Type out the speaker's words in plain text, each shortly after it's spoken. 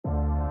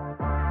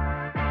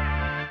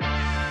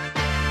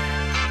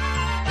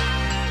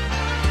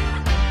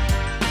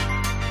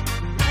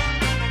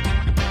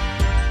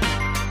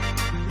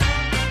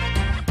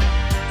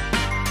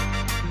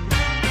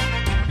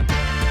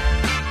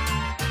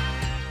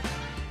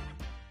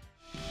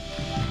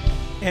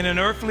In an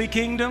earthly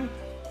kingdom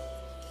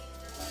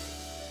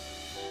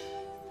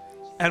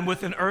and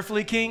with an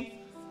earthly king,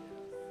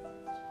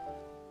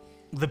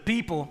 the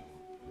people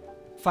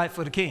fight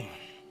for the king.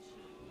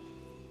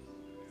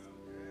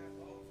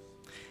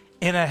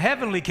 In a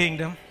heavenly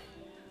kingdom,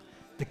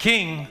 the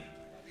king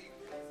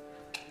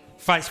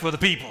fights for the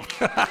people.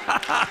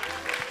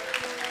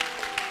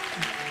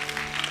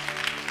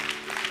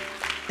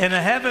 In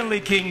a heavenly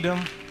kingdom,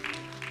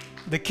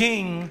 the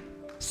king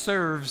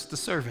serves the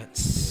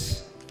servants.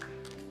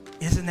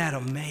 Isn't that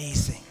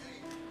amazing?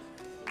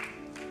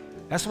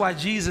 That's why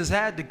Jesus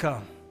had to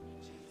come.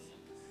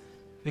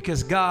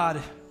 Because God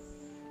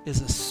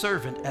is a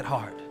servant at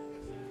heart.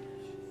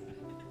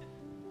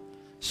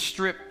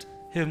 Stripped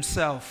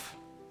himself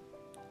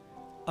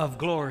of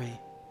glory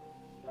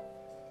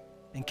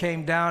and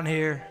came down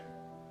here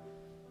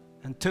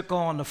and took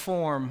on the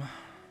form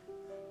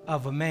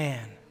of a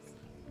man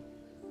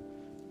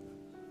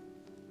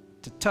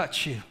to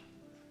touch you,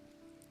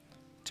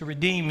 to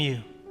redeem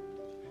you,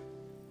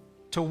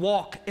 to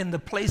walk in the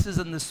places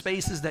and the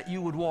spaces that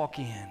you would walk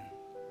in,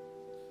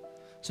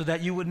 so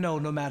that you would know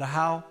no matter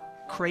how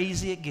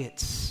crazy it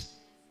gets,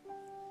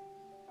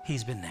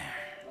 he's been there.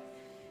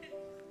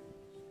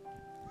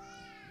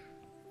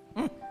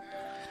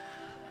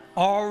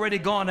 Already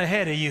gone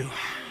ahead of you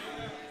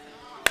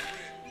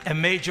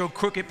and made your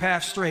crooked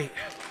path straight.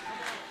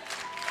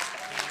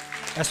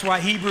 That's why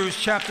Hebrews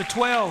chapter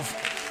 12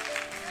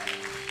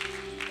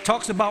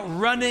 talks about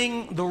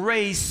running the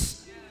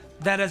race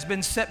that has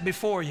been set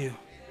before you.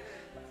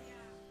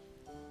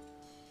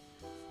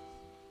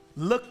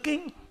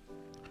 Looking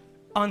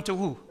unto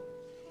who?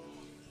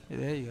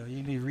 There you go.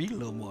 You need to read a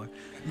little more.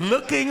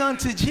 Looking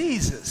unto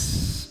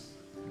Jesus,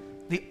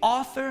 the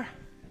author.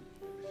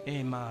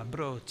 We got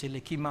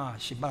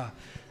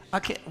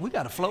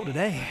to flow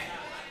today.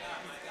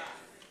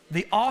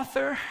 The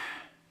author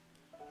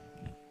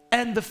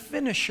and the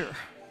finisher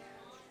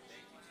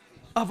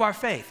of our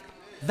faith,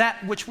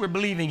 that which we're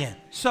believing in.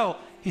 So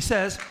he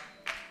says,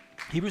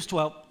 Hebrews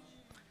 12,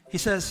 he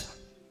says,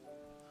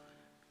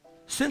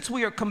 since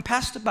we are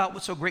compassed about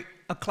with so great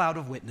a cloud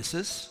of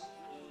witnesses,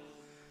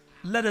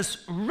 let us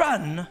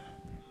run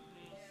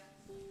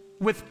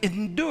with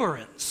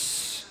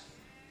endurance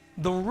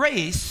the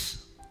race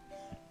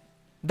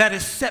that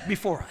is set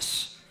before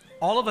us.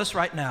 All of us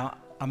right now,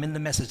 I'm in the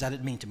message, I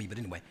didn't mean to be, but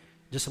anyway,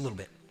 just a little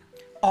bit.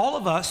 All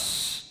of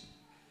us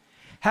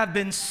have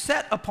been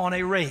set upon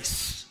a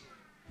race.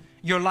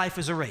 Your life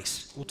is a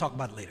race. We'll talk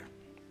about it later.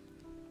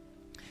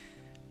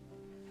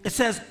 It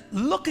says,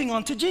 looking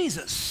unto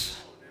Jesus,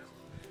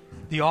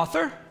 the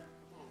author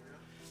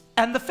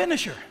and the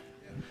finisher.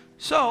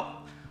 So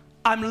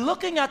I'm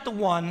looking at the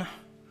one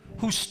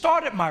who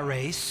started my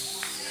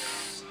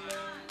race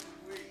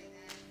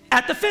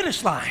at the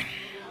finish line,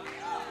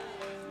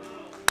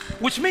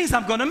 which means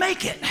I'm going to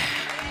make it.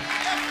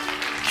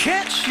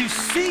 Can't you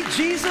see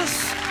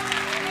Jesus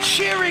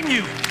cheering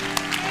you,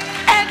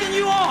 egging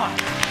you on,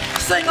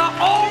 saying, I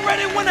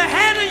already went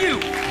ahead of you.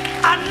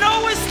 I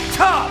know it's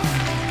tough.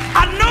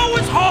 I know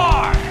it's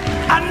hard.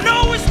 I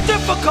know it's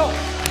difficult,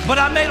 but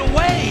I made a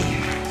way.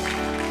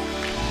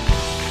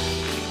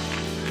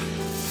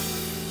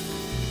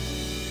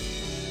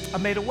 I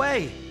made a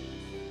way.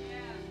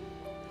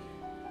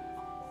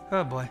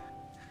 Oh boy.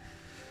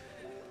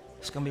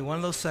 It's going to be one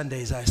of those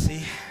Sundays, I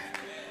see.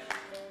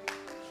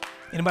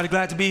 Anybody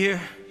glad to be here?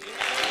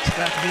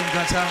 Glad to be in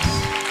God's house?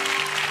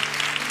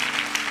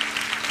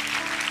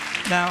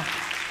 Now,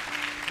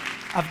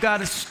 I've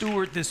got to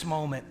steward this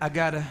moment.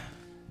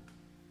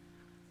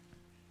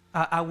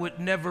 I would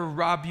never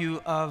rob you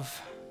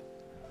of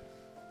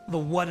the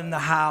what and the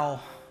how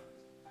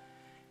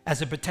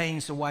as it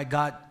pertains to why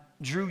God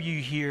drew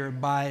you here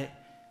by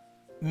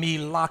me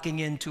locking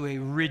into a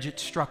rigid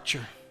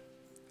structure.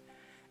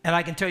 And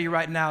I can tell you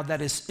right now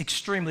that is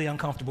extremely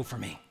uncomfortable for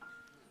me,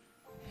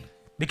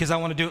 because I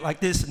want to do it like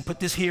this and put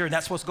this here and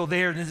that's supposed to go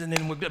there, and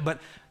then we're good.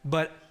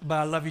 But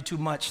I love you too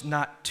much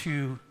not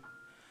to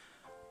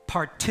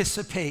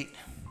participate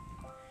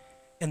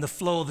in the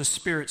flow of the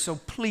Spirit. So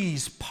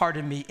please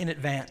pardon me in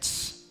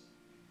advance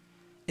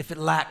if it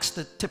lacks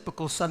the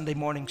typical Sunday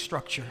morning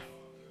structure.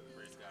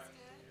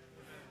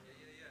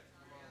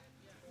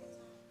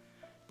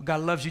 But God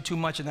loves you too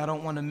much, and I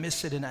don't want to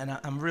miss it. And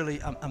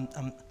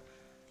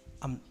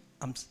I'm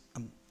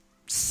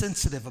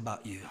sensitive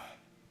about you,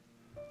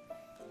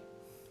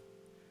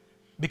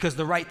 because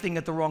the right thing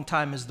at the wrong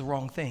time is the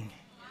wrong thing.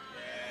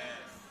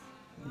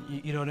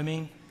 You know what I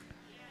mean?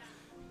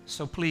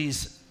 So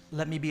please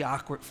let me be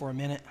awkward for a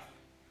minute.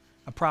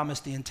 I promise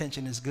the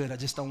intention is good. I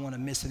just don't want to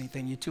miss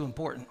anything. You're too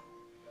important.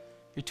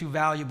 You're too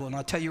valuable. And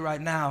I'll tell you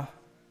right now,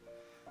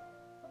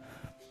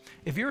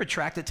 if you're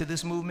attracted to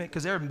this movement,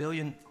 because there are a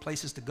million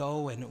places to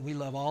go, and we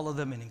love all of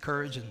them and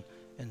encourage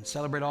and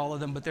celebrate all of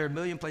them, but there are a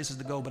million places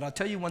to go. But I'll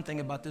tell you one thing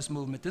about this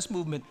movement. This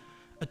movement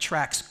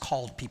attracts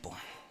called people.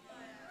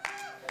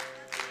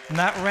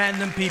 Not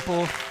random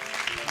people,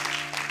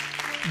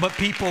 but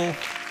people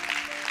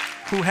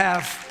who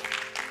have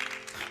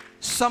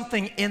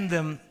something in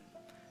them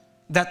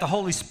that the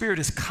Holy Spirit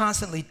is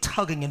constantly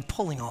tugging and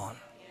pulling on.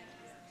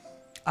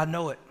 I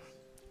know it.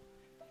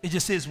 It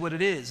just is what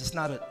it is. It's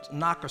not a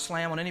knock or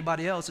slam on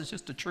anybody else. It's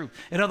just the truth.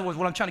 In other words,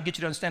 what I'm trying to get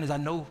you to understand is I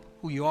know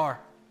who you are.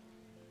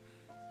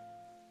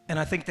 And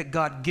I think that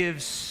God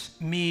gives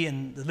me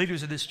and the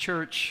leaders of this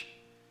church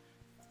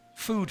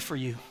food for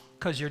you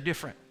because you're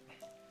different.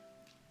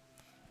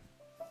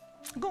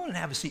 Go on and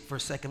have a seat for a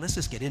second. Let's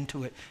just get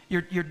into it.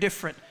 You're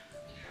different.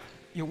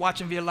 You're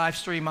watching via live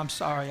stream. I'm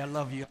sorry. I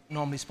love you. I'm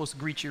normally supposed to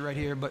greet you right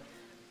here, but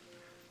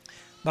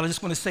I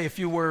just want to say a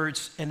few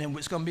words, and then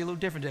it's going to be a little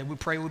different today. We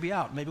pray we'll be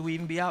out. Maybe we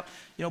even be out,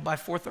 by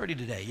 4:30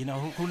 today.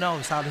 Who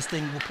knows how this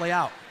thing will play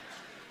out.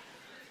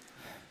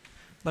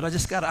 But I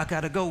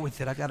gotta go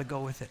with it. I gotta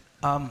go with it.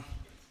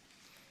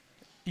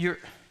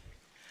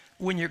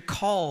 When you're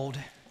called,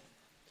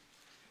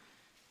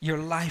 your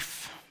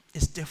life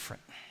is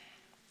different.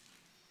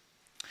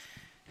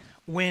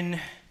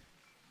 When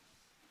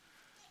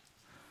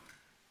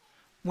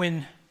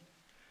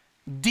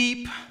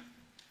deep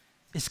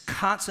is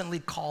constantly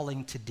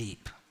calling to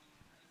deep.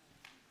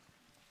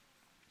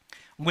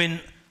 When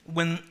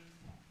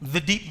the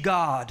deep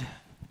God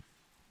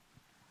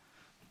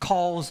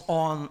calls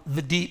on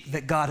the deep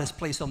that God has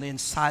placed on the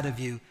inside of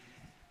you,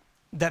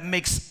 that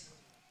makes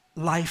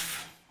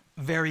life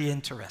very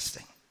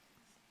interesting.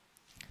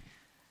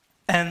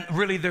 And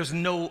really there's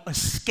no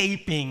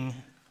escaping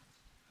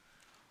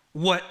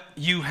what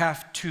you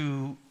have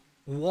to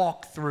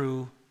walk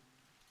through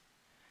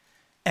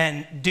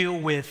and deal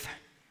with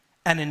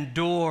and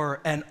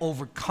endure and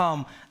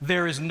overcome.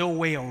 There is no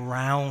way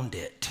around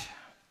it.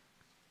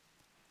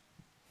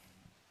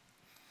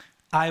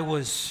 I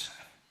was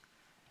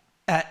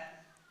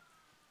at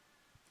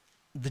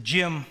the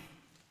gym a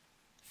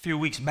few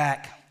weeks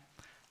back.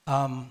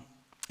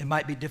 It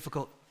might be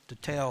difficult to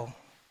tell.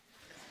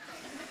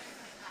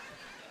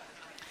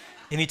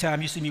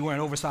 Anytime you see me wearing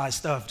oversized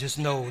stuff, just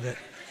know that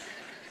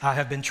I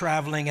have been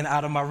traveling and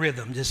out of my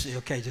rhythm, just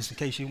in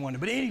case you wonder.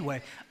 But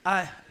anyway,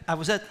 I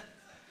was at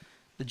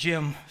the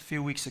gym a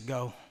few weeks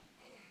ago,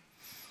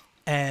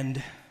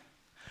 and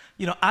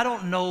I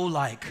don't know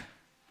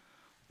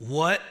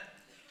what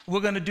we're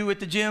going to do at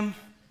the gym.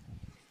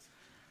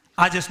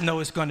 I just know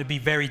it's going to be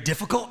very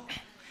difficult,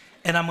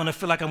 and I'm going to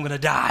feel like I'm going to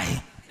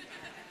die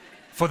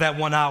for that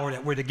 1 hour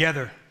that we're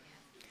together.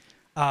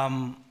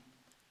 My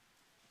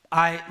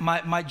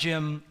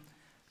gym,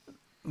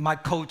 my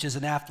coach is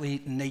an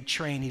athlete, and they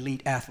train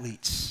elite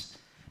athletes,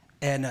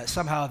 and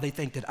somehow they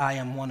think that I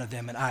am one of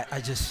them, and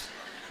I just,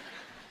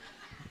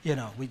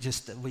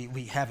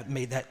 we haven't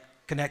made that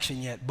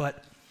connection yet.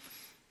 But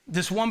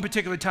this one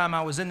particular time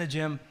I was in the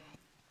gym,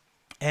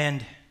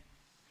 and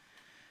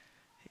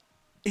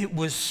it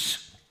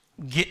was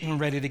getting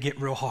ready to get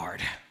real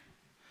hard.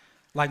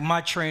 Like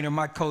my trainer,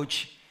 my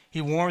coach, he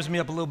warms me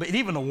up a little bit, and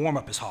even the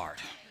warm-up is hard.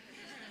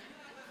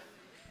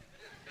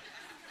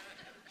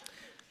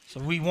 So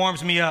he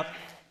warms me up,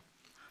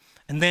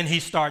 and then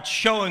he starts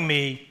showing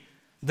me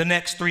the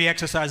next 3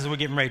 exercises we're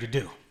getting ready to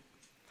do.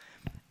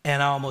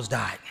 And I almost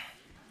died.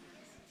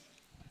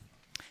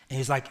 And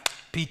he's like,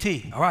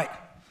 PT, all right,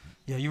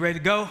 you ready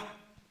to go?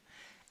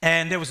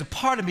 And there was a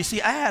part of me,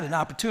 I had an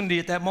opportunity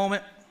at that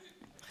moment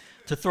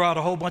to throw out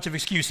a whole bunch of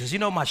excuses.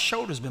 My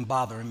shoulder's been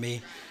bothering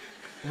me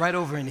right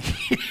over in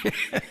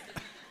here.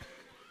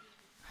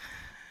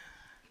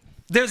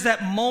 There's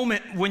that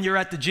moment when you're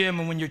at the gym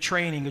and when you're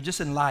training or just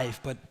in life,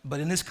 but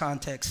in this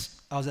context,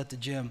 I was at the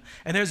gym.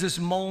 And there's this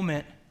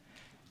moment,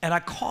 and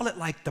I call it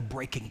like the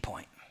breaking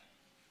point.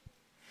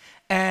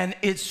 And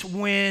it's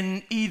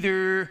when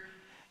either,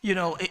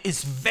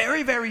 it's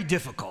very, very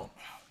difficult,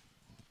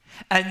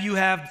 and you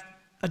have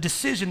a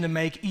decision to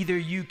make. Either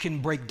you can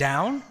break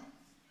down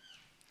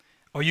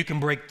or you can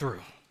break through.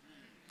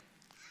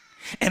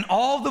 And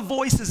all the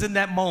voices in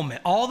that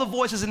moment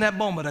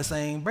are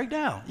saying, break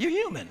down. You're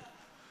human.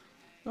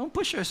 Don't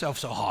push yourself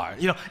so hard.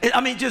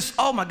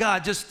 Oh my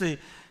God, just the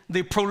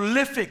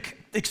prolific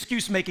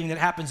excuse making that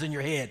happens in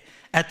your head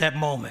at that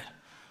moment.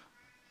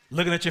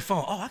 Looking at your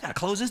phone, I gotta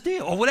close this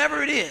deal, or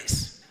whatever it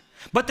is.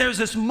 But there's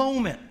this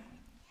moment,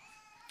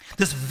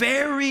 this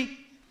very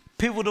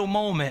pivotal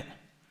moment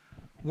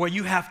where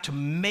you have to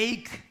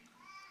make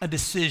a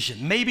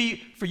decision.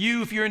 Maybe for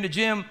you, if you're in the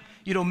gym,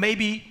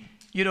 maybe,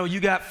 you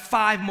got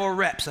 5 more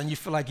reps and you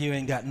feel like you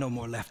ain't got no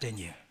more left in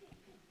you.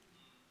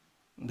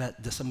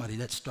 There's somebody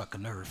that struck a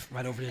nerve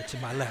right over there to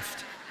my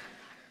left.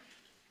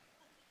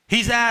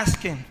 He's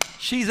asking,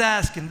 she's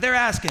asking, they're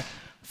asking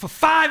for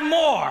 5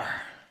 more.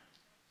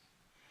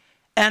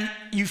 And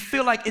you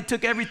feel like it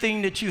took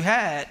everything that you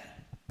had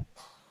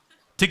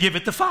to give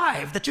it the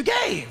 5 that you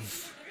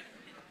gave.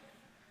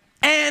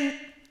 And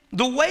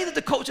the way that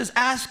the coach is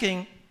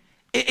asking,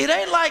 it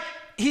ain't like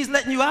he's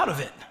letting you out of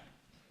it.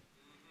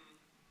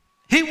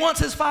 He wants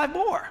his 5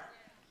 more.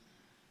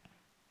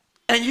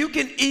 And you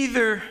can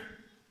either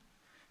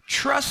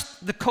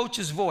trust the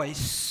coach's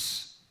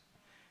voice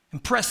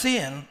and press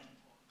in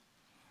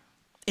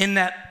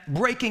that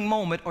breaking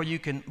moment, or you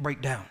can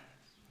break down.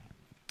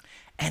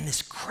 And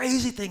this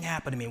crazy thing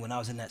happened to me when I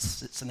was in that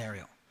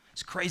scenario.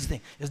 It's a crazy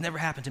thing. It's never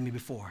happened to me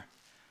before.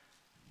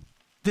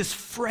 this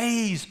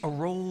phrase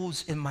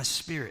arose in my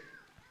spirit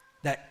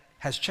that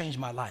has changed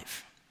my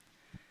life.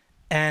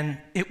 And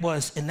it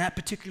was in that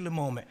particular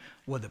moment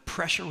where the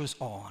pressure was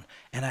on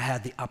and I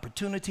had the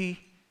opportunity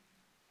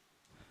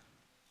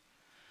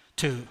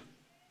to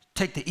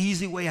take the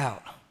easy way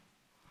out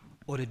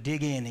or to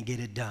dig in and get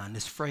it done.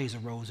 This phrase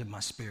arose in my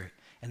spirit,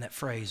 and that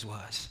phrase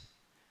was,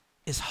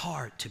 "It's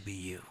hard to be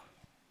you."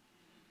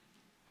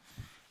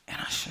 And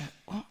I said,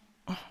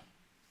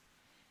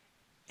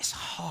 it's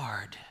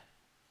hard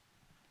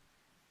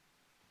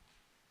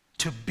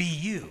to be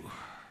you.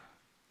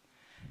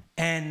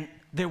 And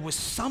there was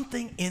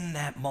something in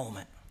that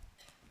moment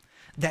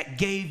that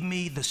gave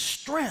me the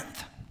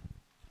strength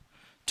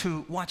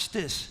to, watch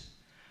this,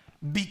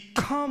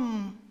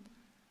 become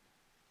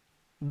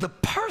the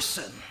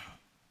person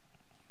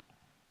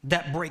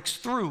that breaks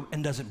through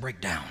and doesn't break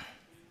down.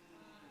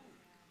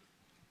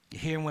 You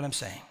hearing what I'm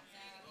saying?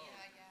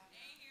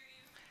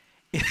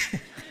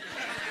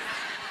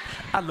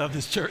 I love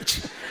this church.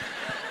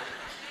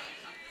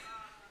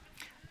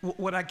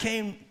 What I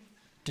came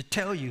to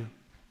tell you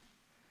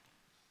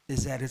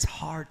is that it's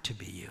hard to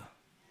be you.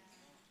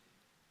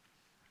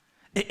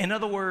 In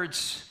other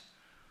words,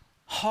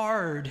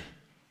 hard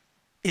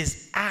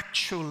is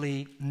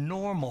actually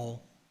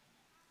normal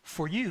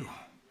for you.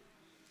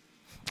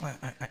 I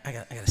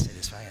gotta say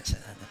this. I gotta say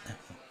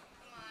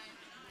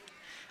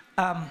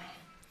that.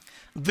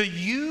 The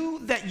you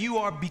that you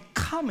are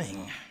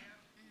becoming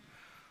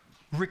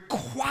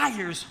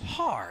requires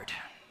hard.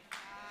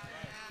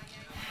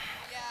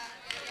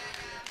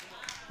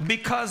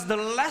 Because the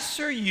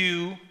lesser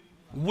you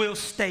will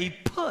stay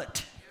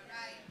put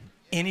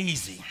in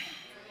easy.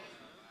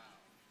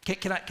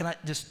 Can I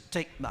just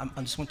take, I'm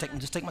just going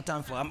to take my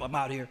time for it. I'm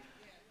out here.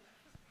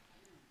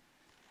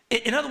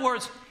 In other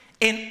words,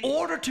 in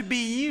order to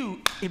be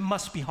you, it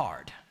must be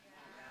hard.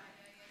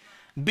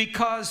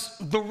 Because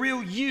the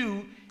real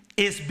you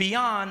is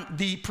beyond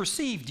the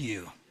perceived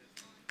you.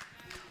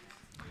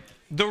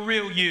 The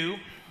real you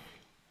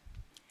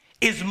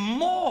is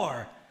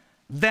more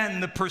than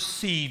the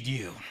perceived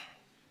you.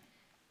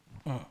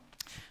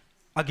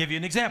 I'll give you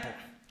an example.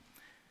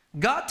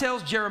 God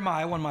tells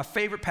Jeremiah, one of my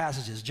favorite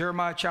passages,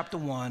 Jeremiah chapter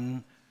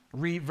 1,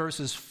 read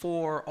verses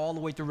 4 all the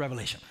way through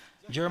Revelation.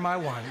 Jeremiah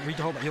 1, read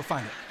the whole Bible, you'll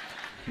find it.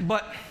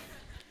 But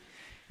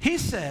he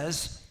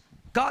says,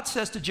 God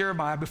says to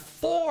Jeremiah,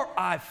 before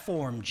I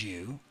formed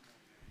you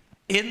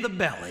in the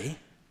belly,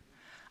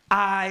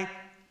 I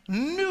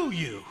knew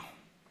you,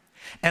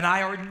 and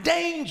I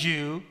ordained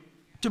you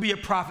to be a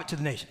prophet to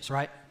the nations,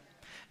 right?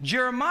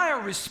 Jeremiah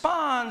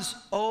responds,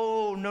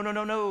 oh, no.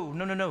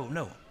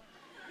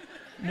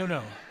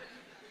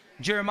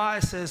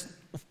 Jeremiah says,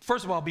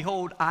 first of all,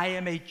 behold, I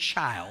am a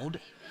child.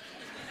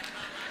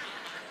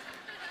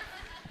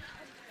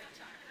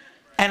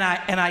 And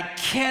I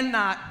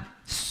cannot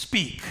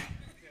speak.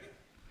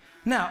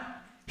 Now,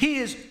 he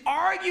is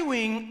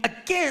arguing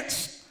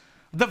against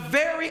the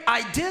very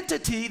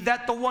identity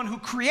that the one who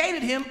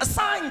created him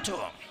assigned to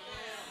him.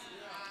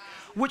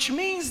 Which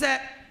means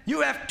that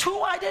you have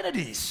two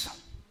identities.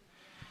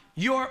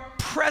 Your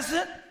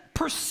present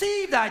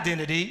perceived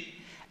identity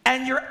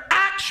and your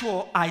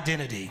actual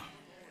identity.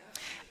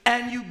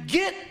 And you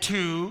get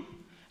to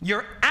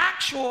your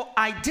actual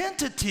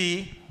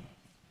identity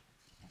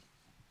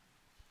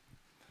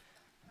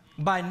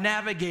by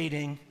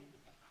navigating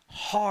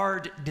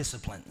hard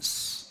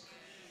disciplines.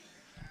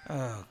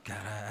 Oh, God,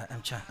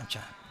 I'm trying.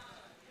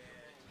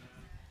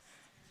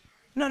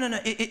 No.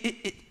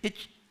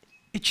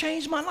 It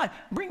changed my life.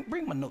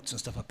 Bring my notes and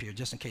stuff up here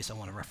just in case I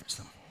want to reference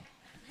them.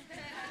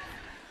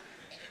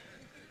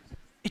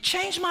 It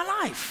changed my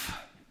life.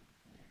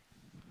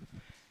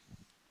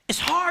 It's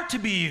hard to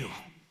be you.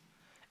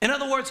 In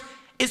other words,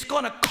 it's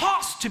going to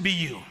cost to be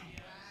you.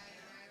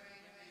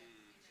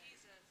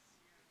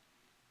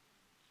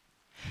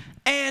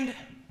 And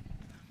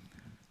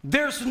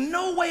there's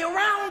no way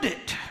around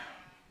it.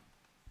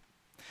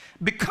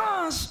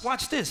 Because,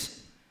 watch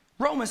this,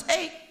 Romans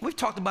 8, we've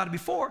talked about it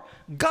before,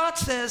 God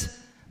says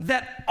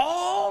that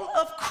all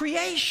of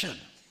creation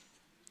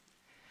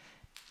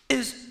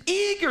is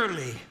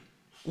eagerly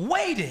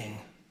waiting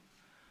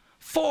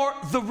for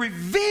the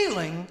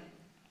revealing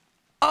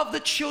of the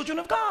children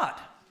of God.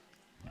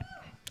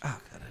 Oh,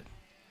 God.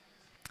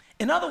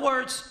 In other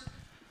words,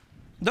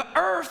 the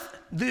earth,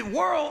 the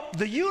world,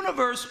 the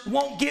universe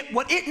won't get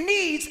what it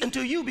needs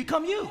until you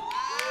become you.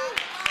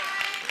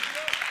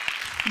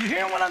 You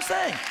hearing what I'm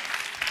saying?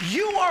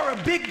 You are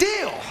a big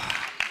deal.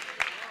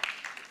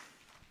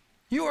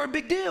 You are a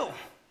big deal.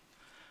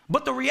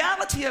 But the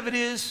reality of it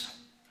is,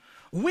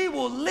 we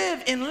will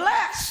live in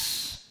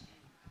less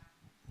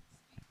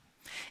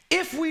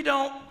if we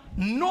don't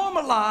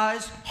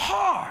normalize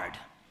hard.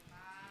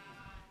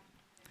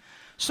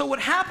 So what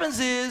happens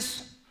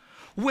is,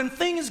 when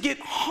things get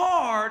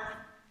hard,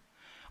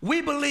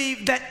 we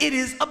believe that it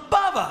is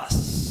above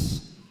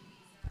us.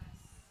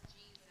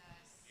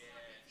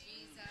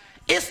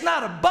 It's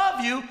not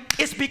above you,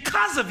 it's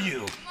because of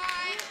you.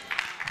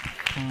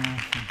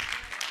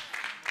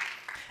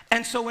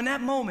 And so in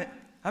that moment,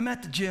 I'm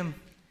at the gym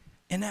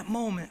in that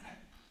moment,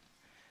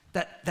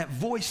 that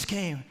voice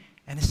came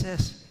and it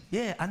says,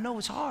 yeah, I know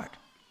it's hard,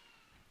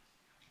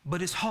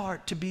 but it's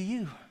hard to be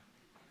you.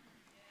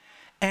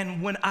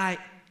 And when I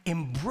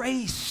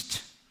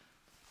embraced,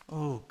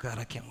 oh God,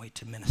 I can't wait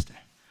to minister.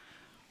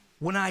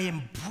 When I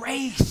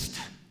embraced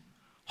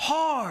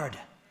hard,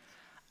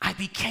 I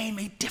became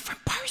a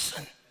different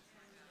person.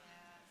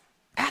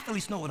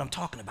 Athletes know what I'm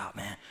talking about,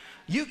 man.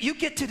 You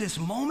get to this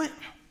moment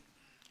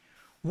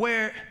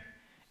where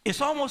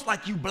it's almost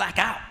like you black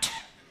out.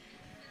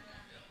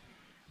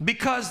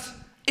 Because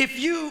if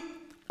you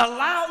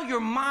allow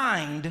your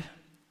mind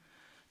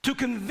to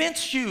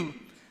convince you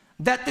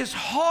that this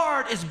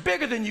hard is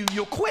bigger than you,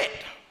 you'll quit.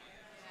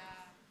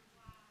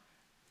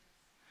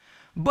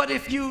 But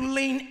if you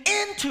lean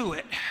into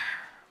it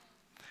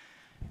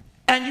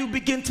and you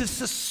begin to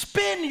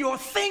suspend your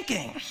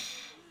thinking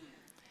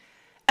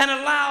and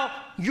allow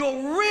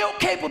your real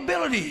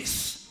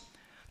capabilities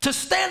to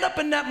stand up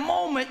in that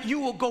moment, you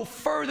will go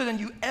further than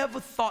you ever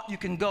thought you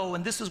can go.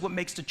 And this is what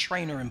makes the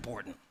trainer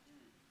important.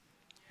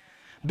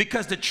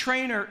 Because the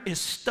trainer is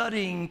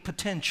studying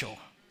potential.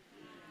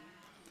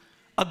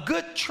 A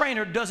good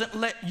trainer doesn't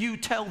let you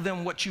tell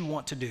them what you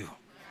want to do.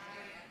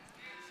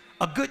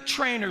 A good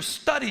trainer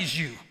studies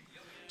you,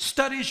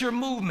 studies your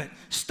movement,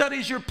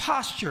 studies your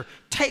posture,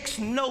 takes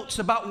notes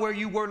about where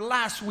you were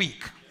last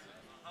week,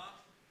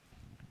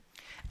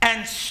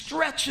 and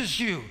stretches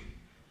you.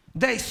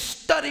 They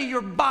study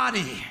your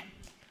body.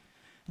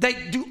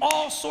 They do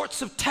all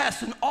sorts of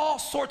tests and all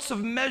sorts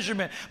of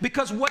measurement,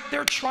 because what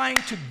they're trying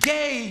to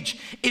gauge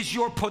is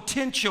your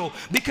potential,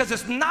 because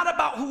it's not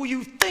about who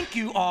you think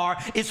you are,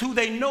 it's who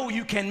they know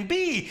you can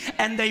be.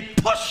 And they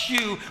push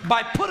you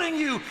by putting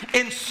you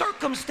in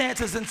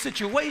circumstances and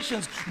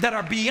situations that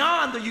are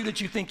beyond the you that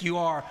you think you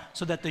are,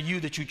 so that the you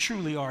that you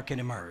truly are can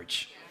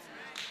emerge.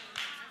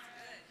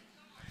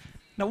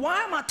 Now,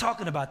 why am I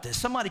talking about this?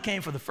 Somebody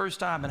came for the first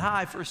time, and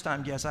hi, first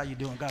time guest, how you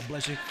doing? God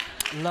bless you.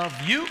 Love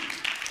you.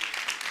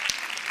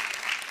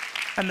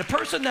 And the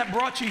person that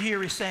brought you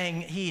here is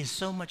saying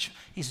he's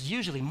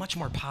usually much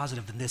more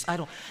positive than this.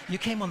 You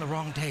came on the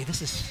wrong day.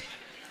 This is,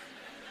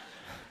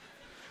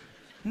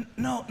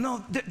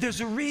 no,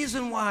 there's a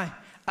reason why.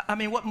 I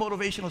mean, what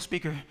motivational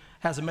speaker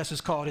has a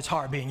message called "It's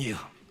Hard Being You"?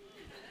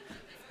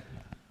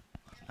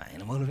 I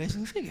ain't a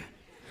motivational speaker.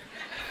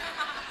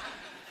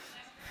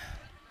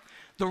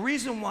 The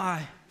reason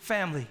why,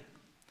 family,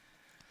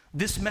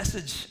 this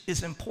message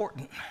is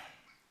important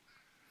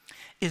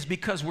is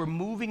because we're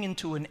moving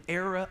into an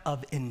era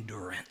of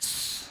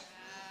endurance.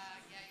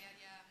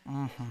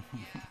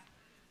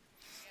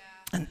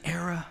 An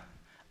era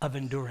of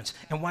endurance.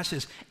 And watch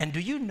this. And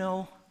do you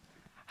know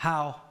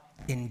how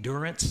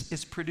endurance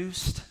is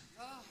produced?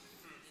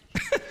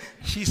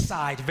 She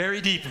sighed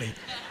very deeply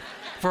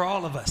for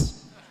all of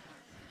us.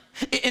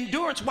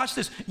 Endurance, watch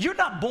this. You're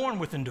not born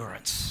with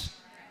endurance.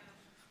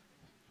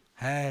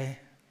 Hey.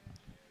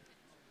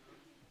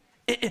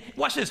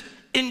 Watch this.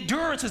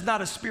 Endurance is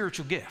not a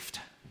spiritual gift.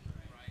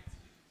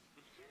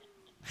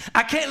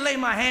 I can't lay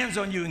my hands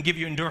on you and give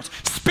you endurance.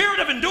 Spirit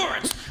of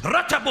endurance,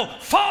 ratabo,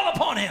 fall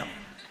upon him.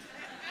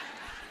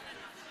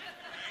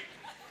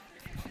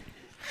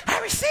 I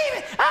receive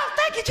it. Oh,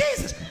 thank you,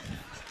 Jesus.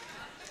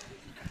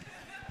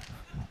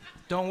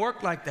 Don't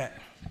work like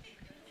that.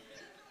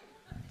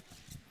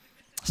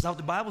 That's not what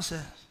the Bible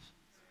says.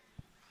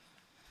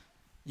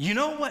 You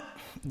know what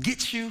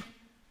gets you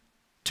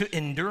to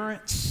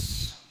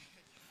endurance?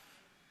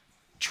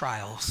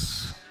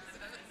 Trials.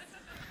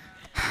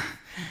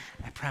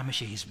 I promise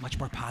you, he's much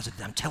more positive.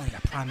 I'm telling you, I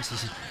promise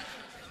he's...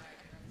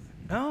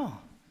 No.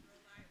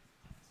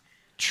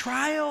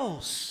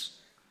 Trials.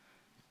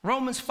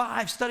 Romans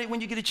 5, study it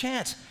when you get a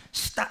chance.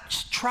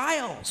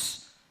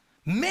 Trials,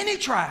 many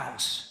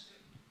trials,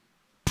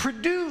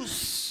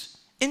 produce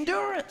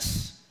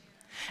endurance.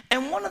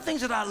 And one of the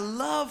things that I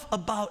love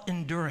about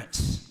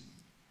endurance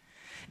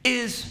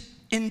is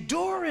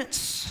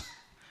endurance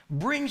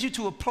brings you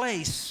to a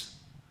place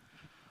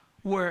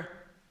where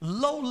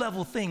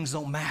low-level things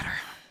don't matter.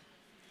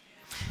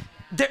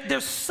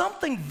 There's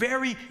something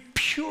very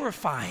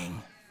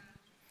purifying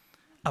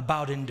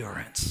about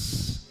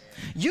endurance.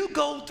 You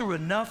go through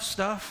enough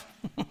stuff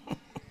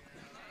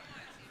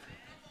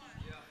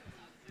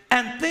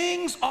and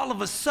things all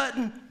of a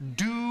sudden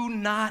do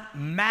not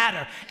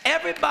matter.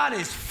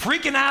 Everybody's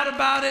freaking out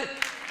about it,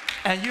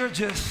 and you're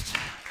just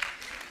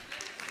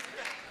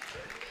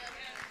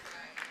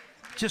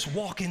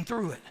walking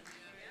through it.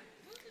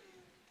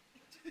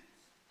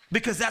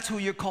 Because that's who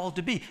you're called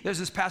to be. There's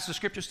this passage of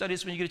scripture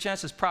studies when you get a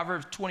chance. It's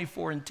Proverbs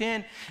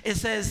 24:10. It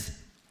says,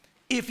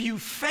 if you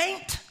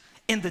faint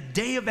in the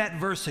day of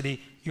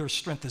adversity, your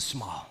strength is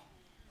small.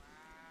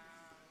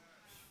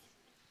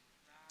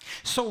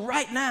 So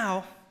right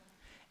now,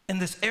 in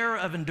this era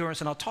of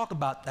endurance, and I'll talk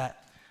about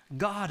that,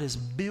 God is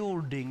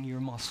building your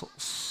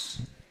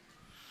muscles.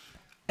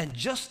 And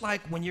just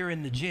like when you're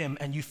in the gym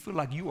and you feel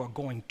like you are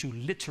going to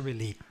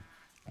literally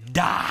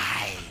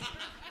die.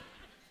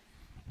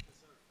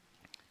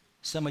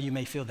 Some of you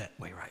may feel that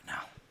way right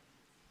now.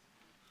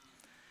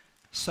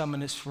 Some in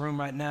this room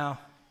right now,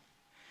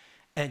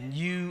 and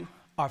you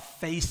are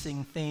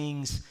facing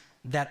things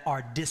that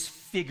are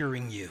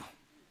disfiguring you.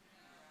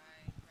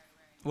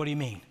 What do you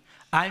mean?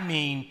 I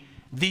mean,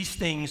 these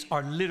things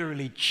are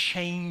literally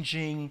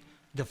changing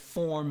the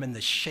form and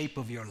the shape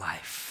of your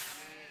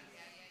life.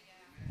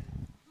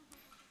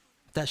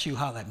 That's you.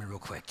 Holler at me real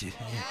quick. Dude.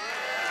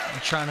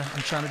 I'm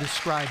trying to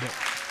describe it.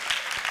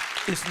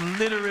 It's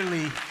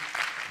literally,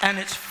 and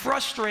it's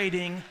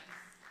frustrating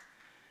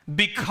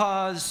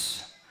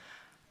because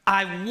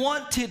I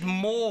wanted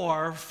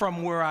more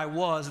from where I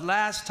was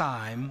last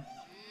time.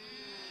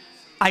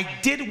 I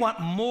did want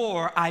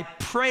more. I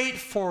prayed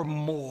for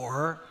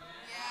more.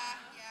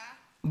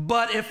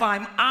 But if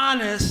I'm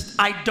honest,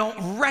 I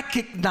don't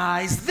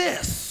recognize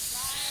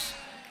this.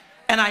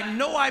 And I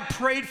know I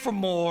prayed for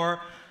more,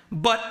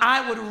 but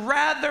I would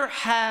rather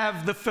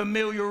have the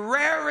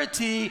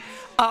familiarity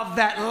of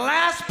that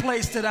last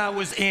place that I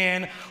was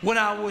in when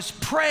I was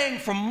praying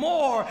for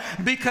more,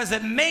 because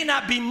it may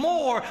not be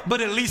more,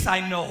 but at least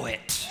I know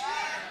it.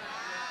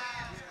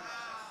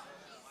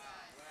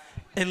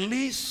 At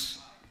least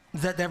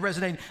that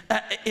resonating.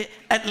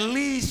 At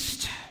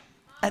least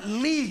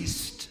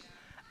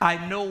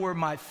I know where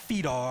my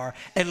feet are.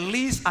 At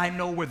least I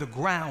know where the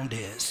ground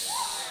is.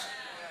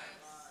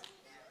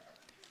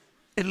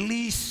 At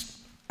least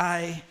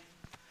I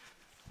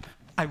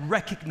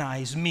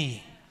recognize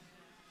me.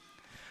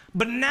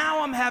 But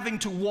now I'm having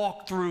to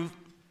walk through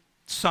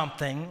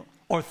something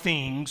or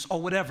things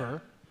or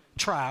whatever,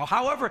 trial.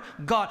 However,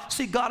 God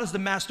is the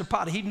master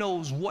potter. He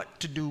knows what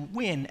to do,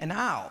 when, and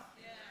how.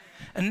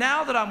 And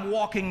now that I'm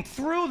walking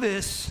through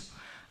this,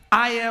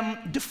 I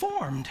am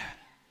deformed.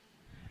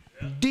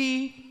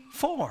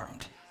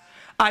 Deformed.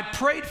 I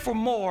prayed for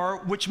more,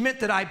 which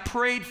meant that I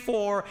prayed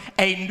for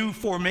a new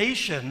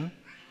formation.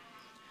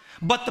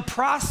 But the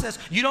process,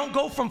 you don't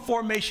go from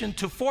formation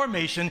to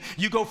formation.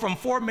 You go from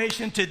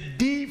formation to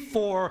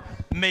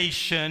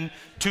deformation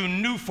to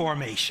new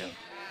formation.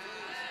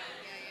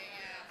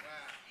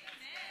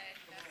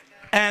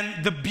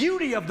 And the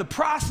beauty of the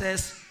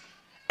process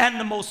and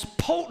the most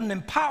potent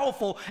and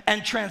powerful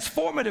and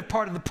transformative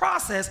part of the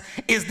process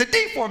is the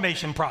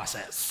deformation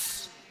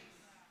process.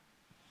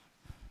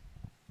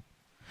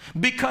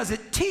 Because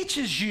it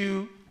teaches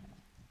you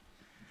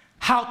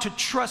how to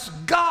trust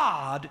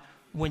God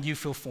when you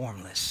feel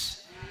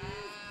formless.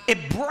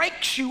 It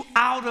breaks you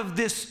out of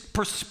this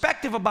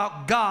perspective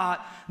about God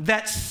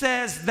that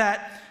says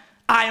that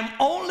I am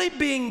only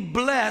being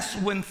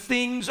blessed when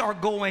things are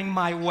going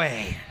my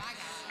way.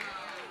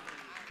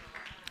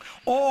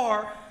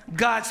 Or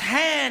God's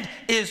hand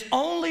is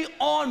only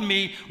on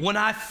me when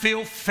I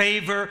feel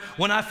favor,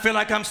 when I feel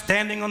like I'm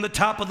standing on the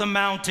top of the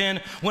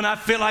mountain, when I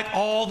feel like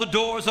all the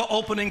doors are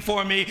opening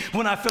for me,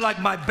 when I feel like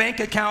my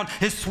bank account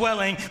is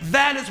swelling.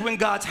 That is when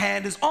God's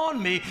hand is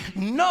on me.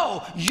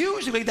 No,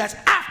 usually that's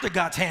after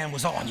God's hand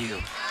was on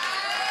you.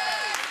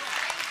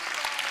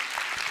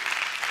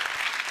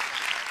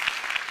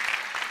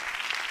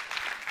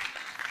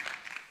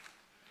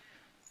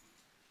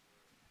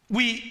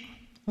 We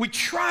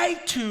try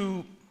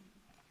to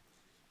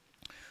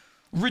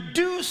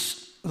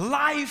reduce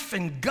life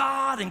and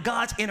God and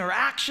God's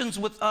interactions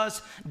with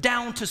us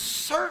down to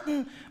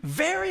certain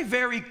very,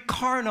 very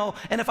carnal,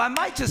 and if I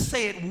might just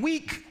say it,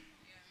 weak,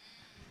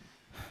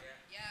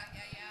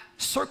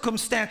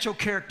 circumstantial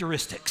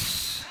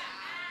characteristics.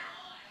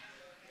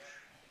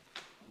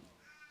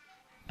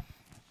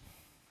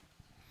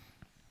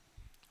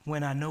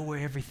 When I know where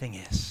everything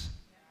is,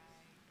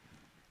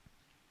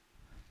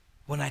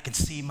 when I can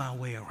see my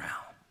way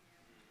around.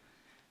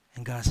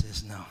 And God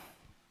says, no.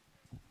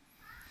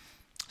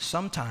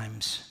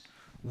 Sometimes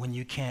when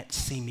you can't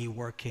see me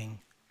working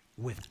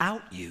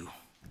without you,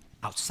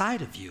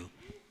 outside of you,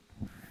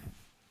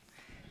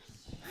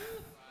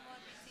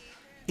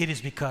 it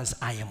is because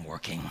I am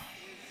working.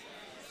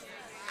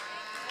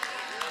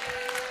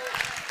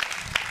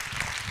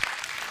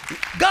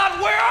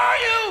 God, where are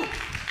you?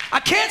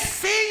 I can't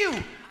see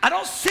you. I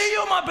don't see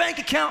you in my bank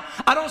account.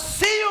 I don't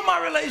see you in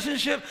my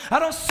relationship. I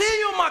don't see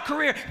you in my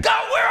career.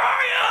 God, where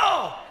are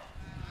you?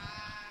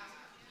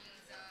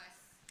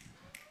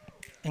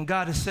 And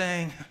God is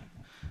saying,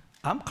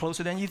 I'm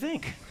closer than you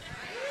think.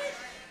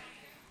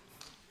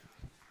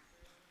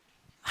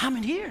 I'm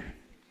in here.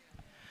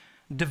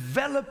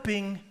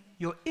 Developing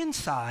your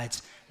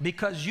insides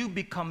because you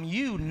become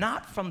you,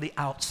 not from the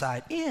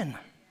outside in,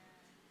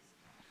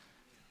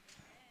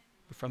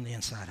 but from the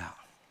inside out.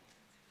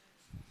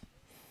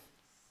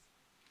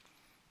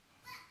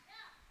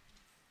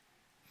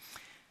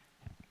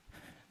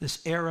 This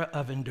era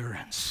of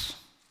endurance.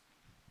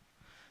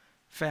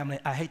 Family,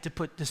 I hate to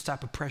put this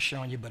type of pressure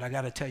on you, but I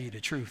got to tell you the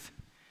truth.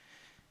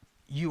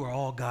 You are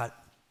all God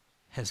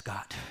has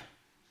got.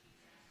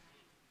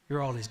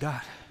 You're all He's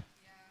got.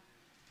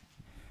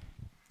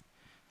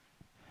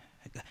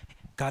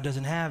 God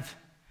doesn't have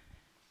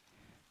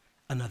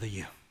another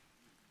you.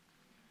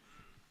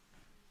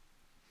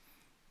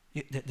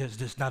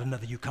 There's not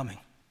another you coming.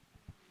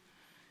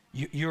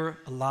 You're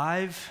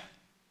alive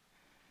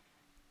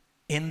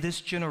in this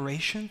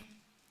generation,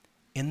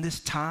 in this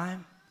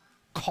time,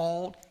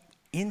 called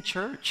in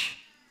church,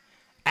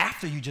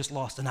 after you just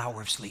lost an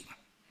hour of sleep.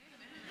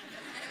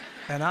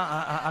 And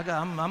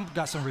I'm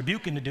got some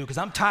rebuking to do because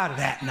I'm tired of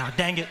that now,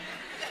 dang it.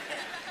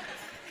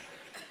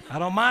 I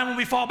don't mind when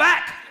we fall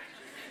back.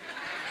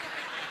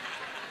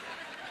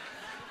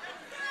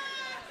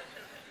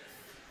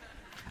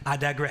 I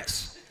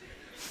digress.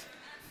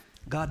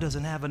 God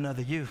doesn't have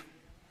another you.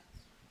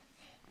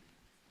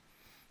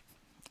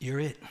 You're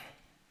it.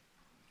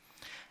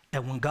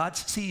 And when God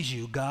sees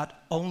you, God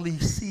only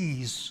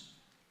sees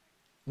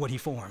what he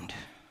formed.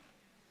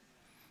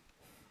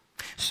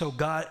 So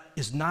God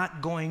is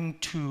not going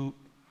to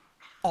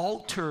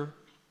alter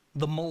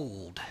the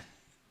mold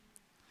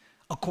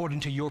according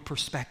to your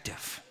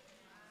perspective.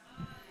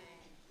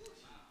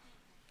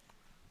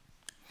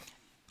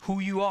 Who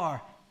you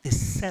are is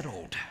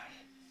settled.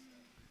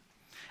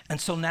 And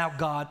so now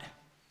God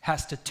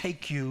has to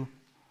take you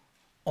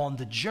on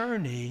the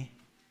journey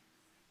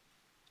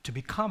to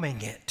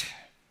becoming it.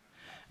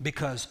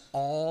 Because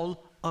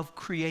all of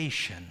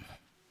creation,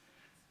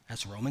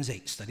 that's Romans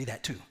 8, study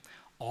that too.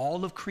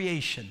 All of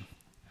creation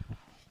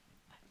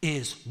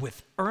is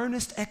with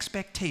earnest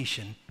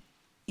expectation,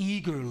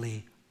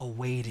 eagerly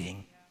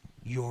awaiting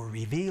your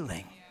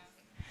revealing.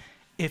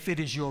 If it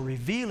is your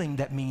revealing,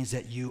 that means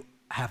that you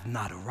have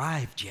not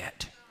arrived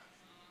yet.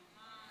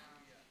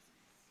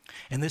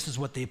 And this is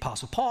what the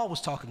Apostle Paul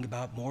was talking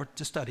about, more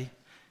to study,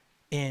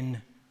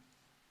 in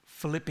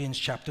Philippians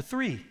chapter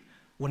 3,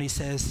 when he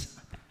says,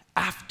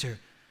 after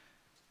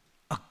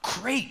a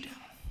great,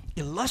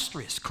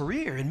 illustrious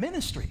career in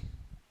ministry,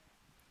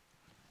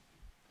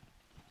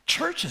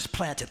 churches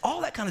planted,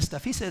 all that kind of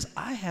stuff, he says,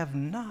 I have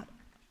not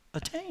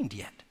attained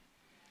yet.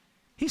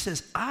 He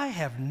says, I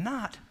have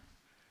not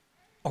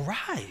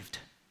arrived.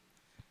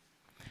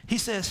 He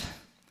says,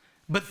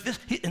 but this,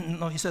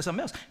 he says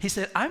something else. He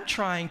said, I'm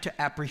trying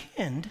to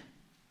apprehend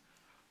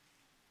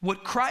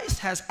what Christ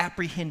has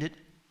apprehended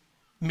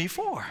me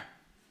for.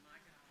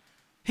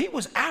 He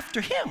was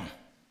after him.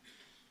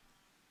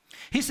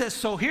 He says,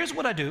 so here's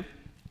what I do.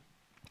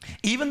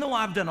 Even though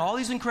I've done all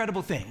these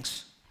incredible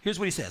things, here's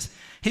what he says.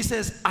 He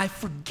says, I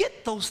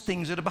forget those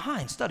things that are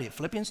behind. Study it,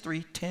 Philippians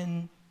 3,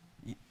 10,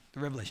 the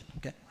Revelation,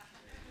 okay?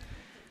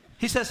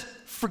 He says,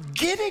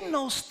 forgetting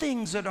those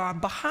things that are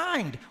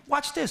behind.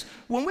 Watch this.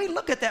 When we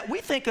look at that, we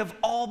think of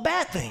all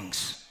bad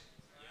things.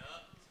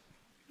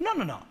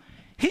 No.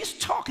 He's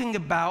talking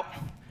about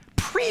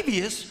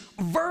previous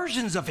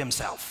versions of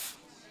himself.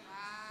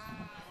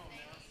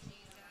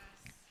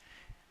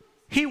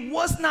 He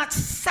was not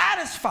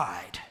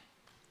satisfied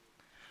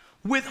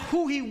with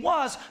who he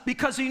was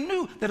because he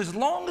knew that as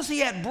long as he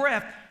had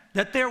breath,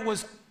 that there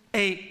was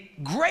a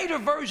greater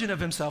version of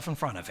himself in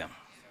front of him.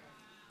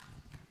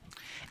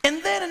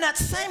 And then in that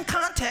same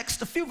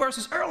context, a few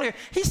verses earlier,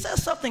 he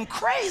says something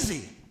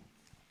crazy.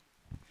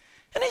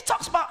 And he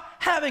talks about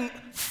having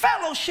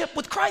fellowship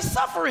with Christ's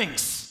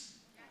sufferings.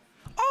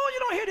 Oh, you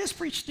don't hear this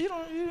preached. He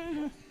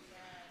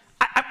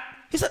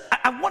said,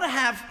 I want to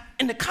have,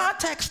 in the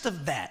context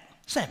of that,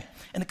 Sammy,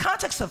 in the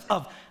context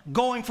of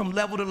going from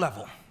level to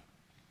level,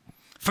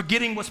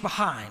 forgetting what's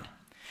behind,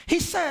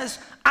 he says,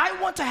 I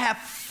want to have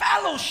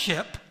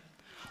fellowship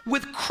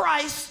with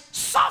Christ's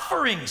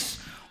sufferings.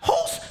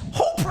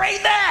 Who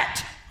prayed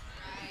that?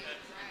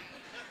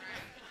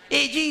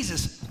 Hey,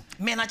 Jesus,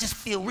 man, I just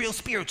feel real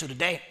spiritual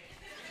today.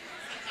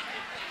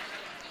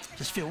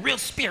 Just feel real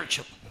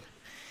spiritual.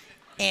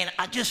 And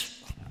I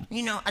just,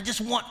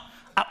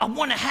 I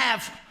want to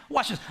have,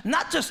 watch this,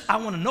 not just I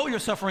want to know your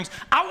sufferings,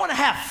 I want to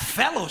have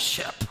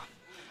fellowship.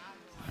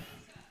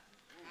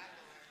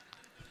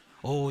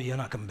 Oh, you're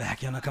not coming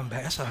back. You're not coming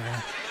back. That's all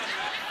right.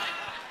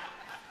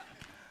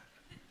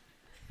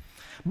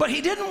 But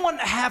he didn't want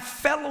to have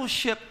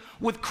fellowship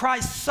with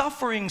Christ's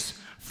sufferings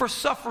for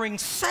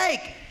suffering's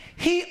sake.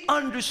 He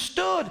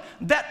understood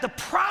that the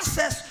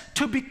process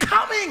to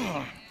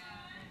becoming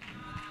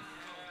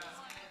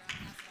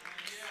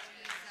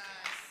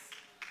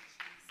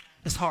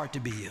is hard to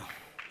be you.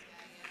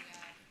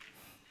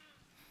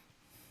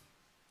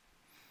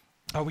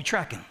 Are we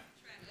tracking?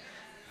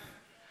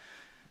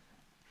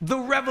 The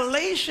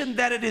revelation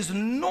that it is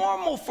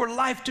normal for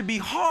life to be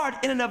hard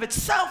in and of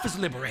itself is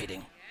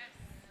liberating.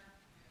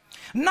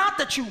 Not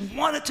that you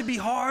want it to be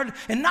hard,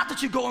 and not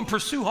that you go and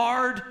pursue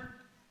hard.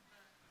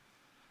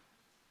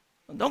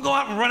 Don't go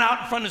out and run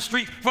out in front of the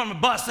street, in front of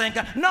the bus saying,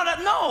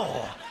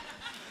 no.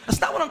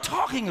 That's not what I'm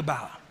talking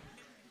about.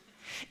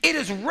 It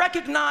is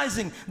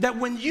recognizing that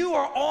when you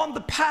are on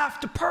the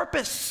path to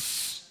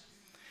purpose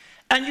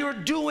and you're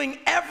doing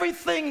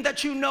everything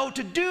that you know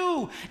to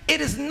do,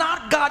 it is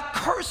not God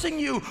cursing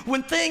you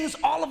when things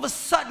all of a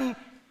sudden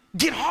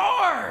get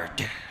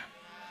hard.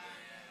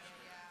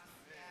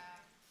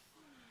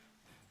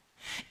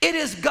 It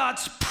is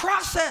God's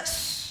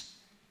process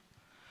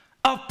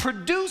of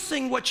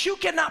producing what you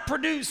cannot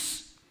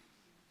produce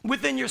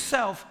within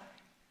yourself,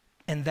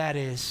 and that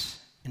is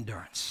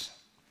endurance.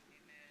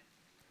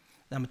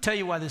 Now, I'm going to tell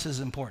you why this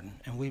is important,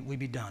 and we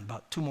be done.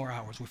 About 2 more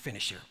hours, we're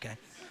finished here, okay?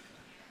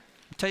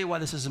 I'll tell you why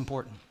this is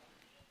important.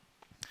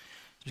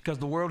 It's because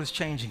the world is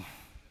changing.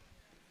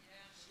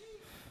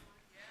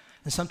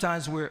 And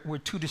sometimes we're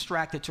too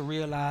distracted to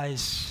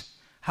realize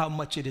how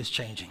much it is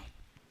changing.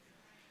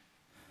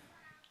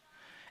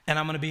 And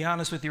I'm going to be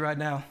honest with you right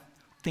now,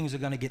 things are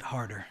going to get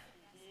harder.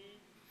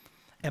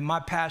 And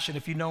my passion,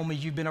 if you know me,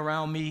 you've been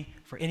around me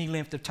for any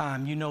length of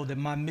time, you know that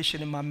my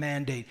mission and my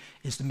mandate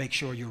is to make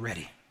sure you're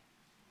ready.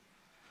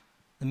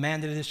 The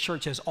mandate of this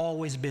church has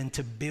always been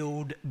to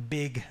build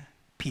big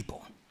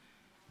people,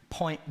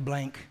 point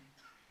blank,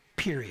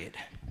 period.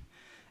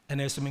 And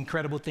there's some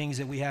incredible things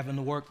that we have in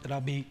the work that I'll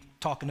be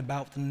talking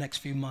about for the next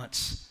few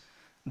months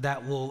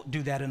that will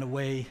do that in a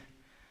way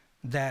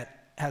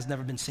that has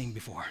never been seen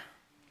before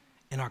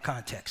in our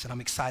context, and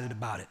I'm excited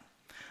about it.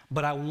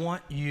 But I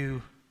want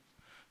you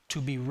to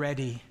be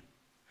ready.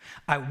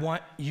 I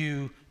want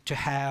you to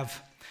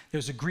have,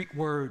 there's a Greek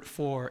word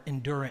for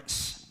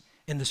endurance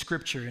in the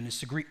scripture, and it's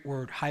the Greek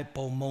word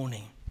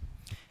hypomone.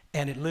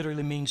 And it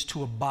literally means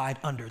to abide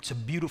under. It's a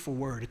beautiful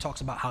word. It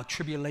talks about how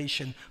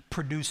tribulation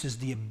produces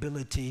the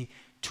ability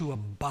to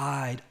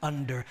abide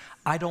under.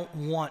 I don't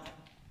want,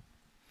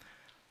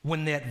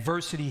 when the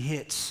adversity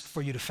hits,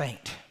 for you to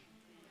faint.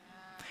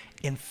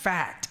 In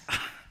fact,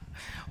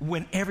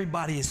 when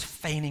everybody is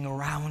fainting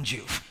around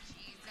you,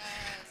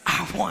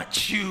 I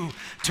want you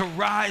to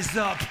rise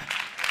up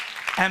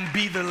and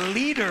be the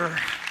leader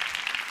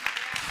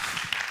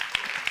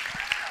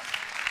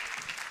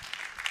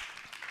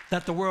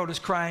that the world is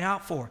crying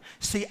out for.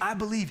 See, I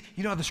believe,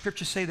 you know how the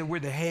scriptures say that we're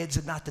the heads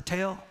and not the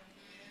tail?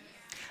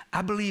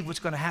 I believe what's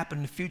going to happen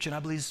in the future, and I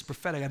believe it's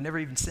prophetic. I've never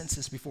even sensed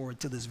this before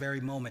until this very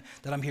moment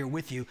that I'm here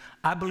with you.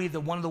 I believe that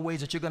one of the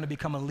ways that you're going to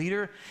become a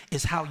leader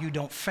is how you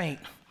don't faint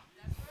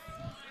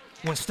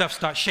when stuff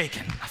starts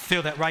shaking. I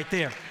feel that right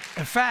there.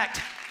 In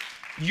fact,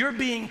 you're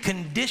being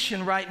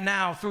conditioned right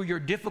now through your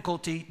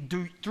difficulty,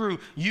 through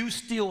you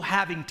still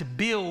having to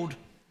build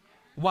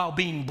while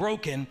being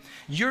broken.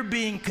 You're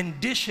being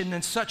conditioned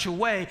in such a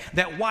way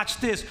that, watch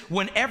this,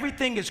 when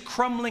everything is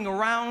crumbling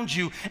around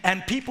you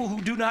and people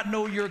who do not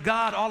know your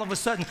God all of a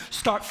sudden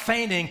start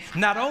fainting,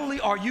 not only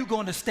are you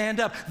going to stand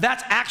up,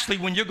 that's actually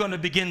when you're going to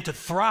begin to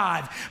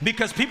thrive,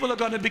 because people are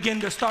going to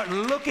begin to start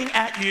looking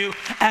at you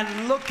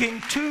and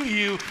looking to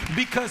you,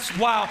 because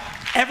while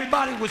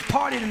everybody was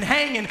partying and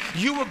hanging,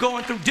 you were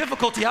going through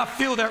difficulty. I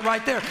feel that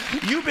right there.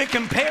 You've been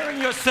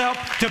comparing yourself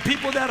to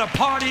people that are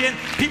partying,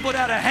 people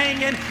that are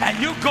hanging,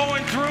 and you're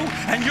going through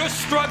and you're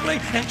struggling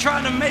and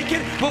trying to make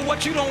it. But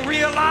what you don't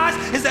realize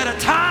is that a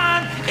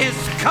time is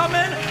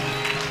coming,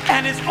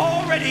 and it's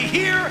already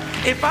here,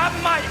 if I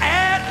might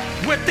add,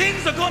 where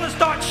things are going to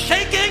start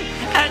shaking,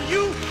 and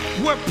you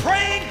were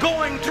praying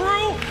going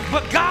through,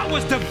 but God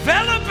was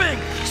developing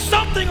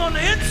something on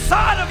the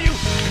inside of you.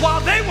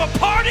 While they were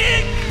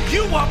partying,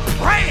 you were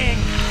praying.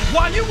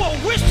 While you were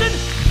wishing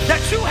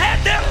that you had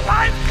their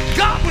life,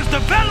 God was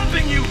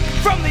developing you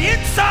from the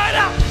inside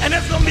out. And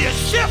there's going to be a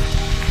shift.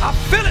 I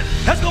feel it.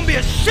 There's going to be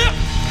a shift.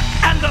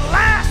 And the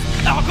last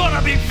are going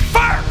to be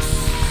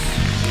first.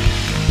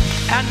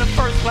 And the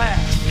first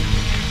last.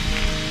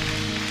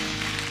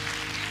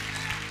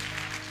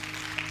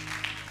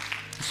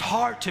 It's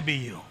hard to be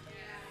you.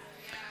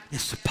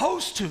 It's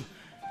supposed to,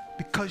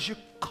 because you're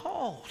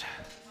called.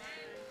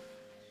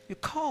 You're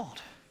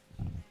called.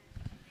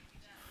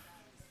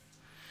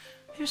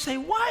 You say,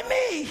 why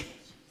me?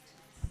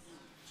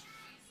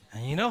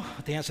 And you know,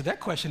 the answer to that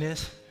question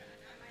is,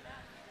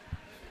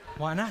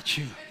 why not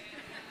you?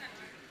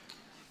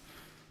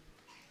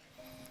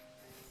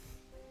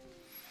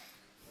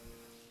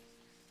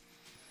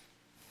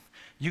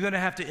 You're going to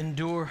have to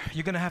endure.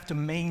 You're going to have to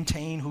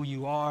maintain who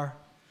you are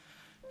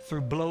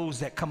through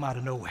blows that come out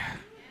of nowhere.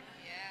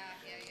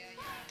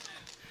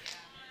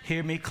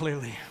 Hear me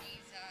clearly.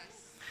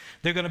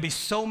 There are going to be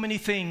so many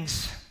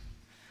things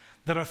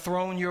that are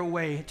thrown your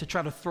way to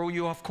try to throw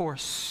you off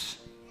course.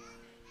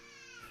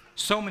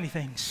 So many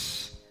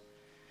things.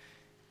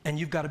 And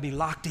you've got to be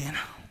locked in.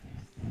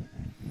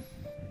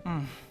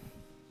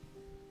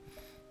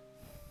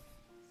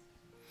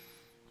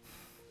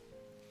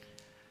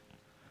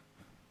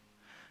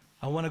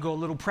 I want to go a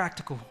little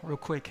practical real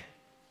quick.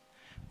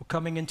 We're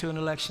coming into an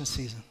election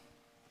season.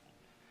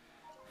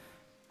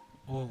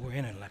 Or we're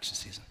in an election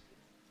season.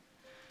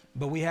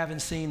 But we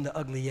haven't seen the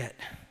ugly yet.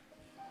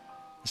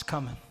 It's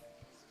coming.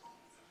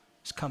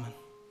 It's coming.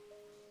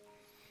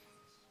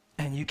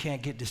 And you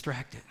can't get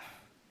distracted.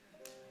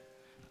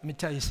 Let me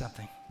tell you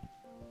something.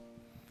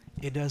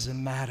 It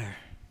doesn't matter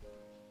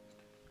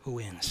who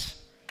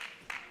wins.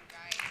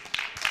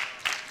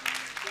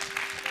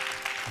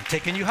 I'm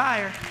taking you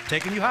higher,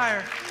 taking you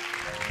higher.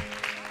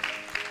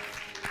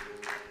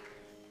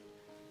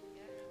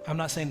 I'm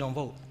not saying don't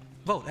vote.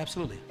 Vote,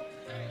 absolutely.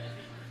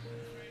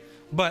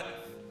 But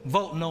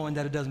vote knowing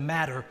that it doesn't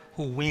matter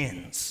who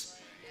wins.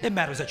 It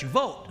matters that you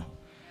vote,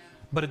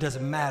 but it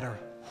doesn't matter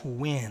who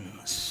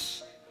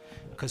wins.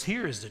 Because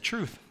here is the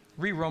truth.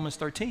 Read Romans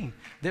 13.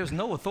 There's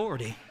no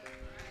authority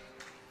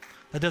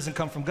that doesn't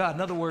come from God.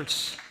 In other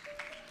words,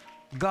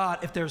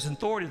 God, if there's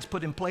authority that's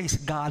put in place,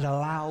 God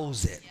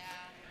allows it.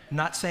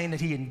 Not saying that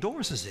he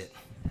endorses it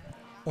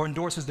or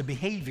endorses the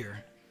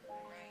behavior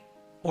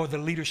or the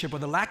leadership or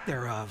the lack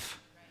thereof.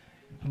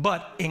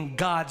 But in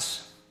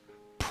God's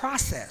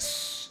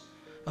process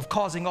of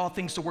causing all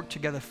things to work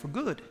together for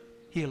good,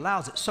 he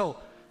allows it. So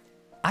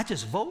I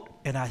just vote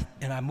and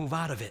I move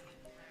out of it.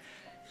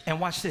 And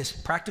watch this,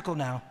 practical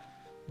now.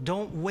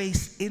 Don't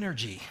waste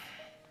energy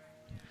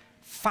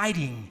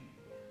fighting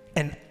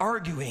and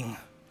arguing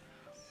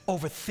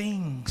over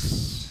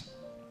things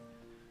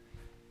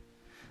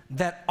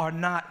that are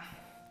not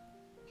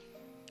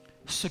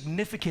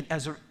significant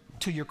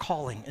to your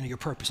calling and your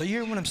purpose. Are you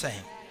hearing what I'm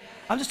saying?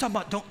 I'm just talking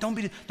about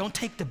don't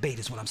take the bait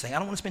is what I'm saying. I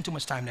don't want to spend too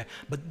much time there,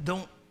 but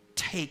don't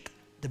take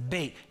the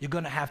bait. You're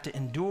going to have to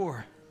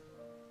endure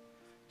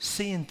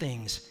seeing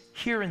things,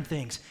 hearing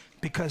things,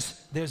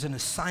 because there's an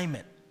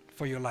assignment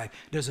for your life.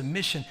 There's a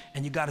mission,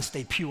 and you got to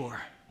stay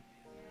pure.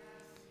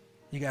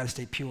 You got to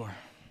stay pure.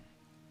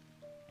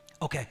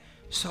 Okay,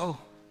 so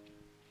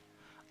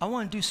I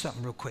want to do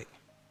something real quick.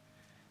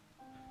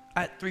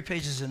 I had 3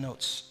 pages of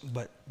notes,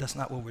 but that's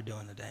not what we're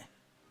doing today.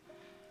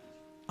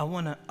 I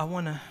want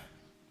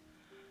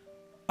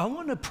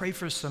to pray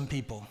for some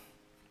people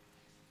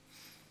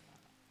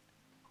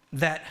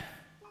that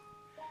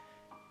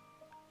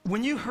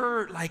when you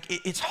heard like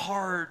it's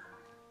hard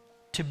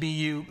to be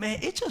you, man,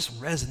 it just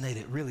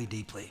resonated really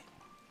deeply.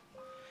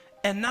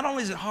 And not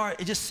only is it hard,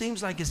 it just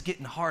seems like it's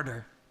getting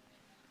harder.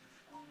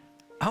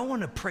 I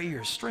want to pray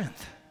your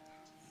strength.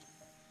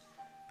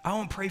 I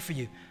want to pray for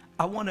you.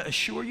 I want to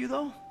assure you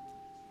though,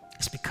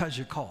 it's because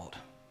you're called.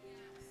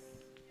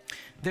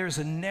 There's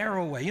a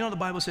narrow way. You know, the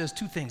Bible says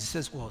 2 things. It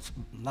says, well, it's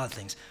a lot of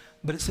things,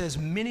 but it says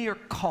many are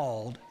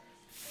called,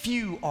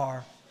 few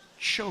are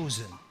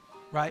chosen,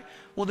 right?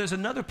 Well, there's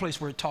another place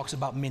where it talks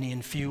about many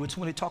and few. It's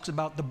when it talks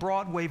about the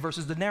broad way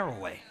versus the narrow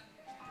way.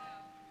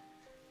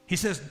 He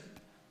says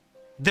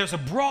there's a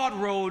broad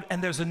road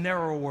and there's a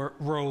narrow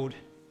road.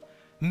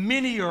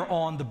 Many are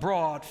on the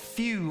broad,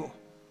 few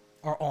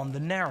are on the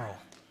narrow.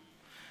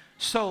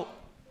 So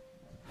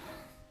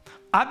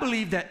I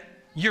believe that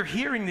you're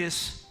hearing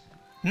this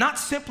not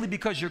simply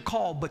because you're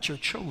called, but you're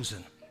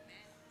chosen.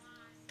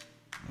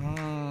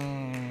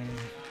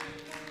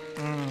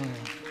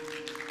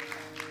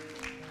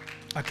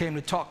 I came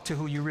to talk to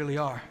who you really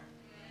are.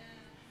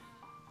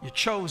 You're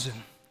chosen.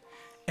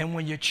 And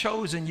when you're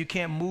chosen, you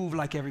can't move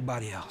like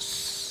everybody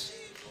else.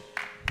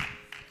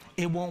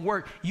 It won't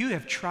work. You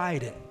have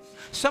tried it.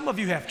 Some of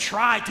you have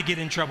tried to get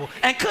in trouble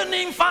and couldn't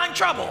even find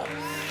trouble.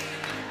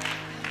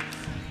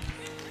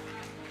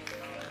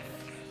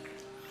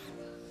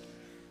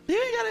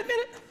 You ain't got to admit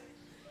it.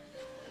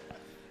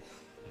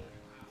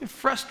 You're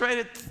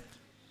frustrated.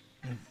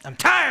 I'm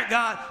tired,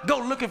 God. Go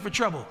looking for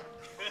trouble.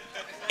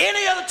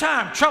 Any other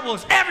time, trouble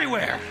is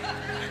everywhere.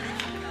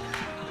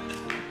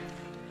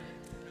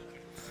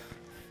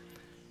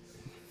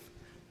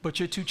 But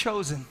you're too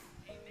chosen.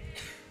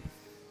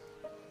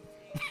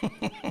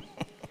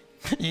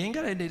 You ain't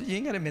got to admit it. You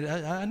ain't got to admit it.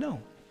 I know.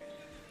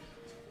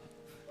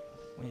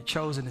 When you're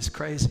chosen, it's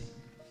crazy.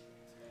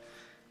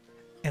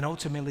 And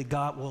ultimately,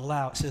 God will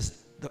allow. It says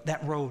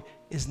that road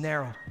is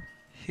narrow.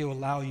 He'll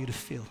allow you to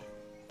feel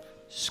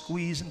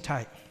squeezed and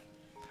tight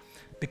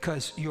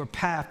because your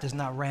path is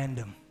not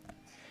random.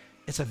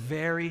 It's a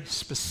very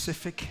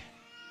specific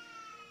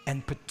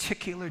and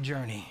particular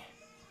journey.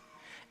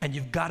 And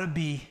you've got to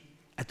be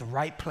at the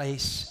right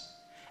place,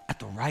 at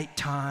the right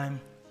time,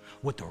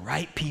 with the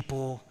right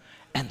people,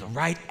 and the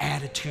right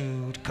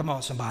attitude. Come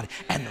on, somebody.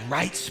 And the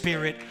right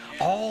spirit.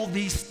 All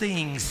these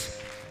things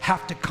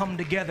have to come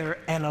together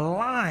and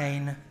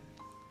align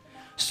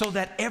so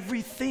that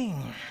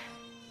everything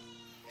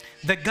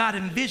that God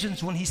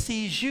envisions when he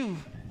sees you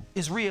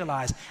is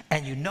realized.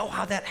 And you know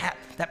how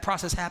that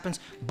process happens?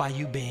 By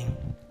you being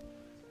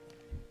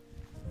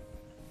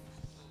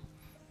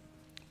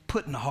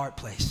put in a hard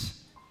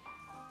place.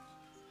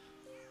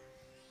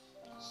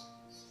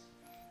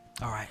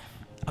 All right.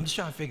 I'm just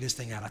trying to figure this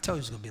thing out. I told you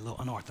it's going to be a little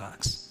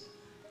unorthodox.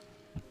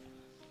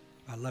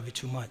 I love you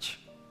too much.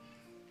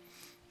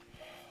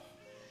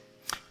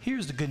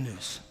 Here's the good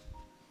news.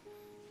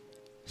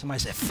 Somebody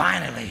said,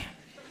 finally.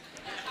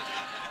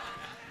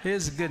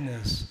 Here's the good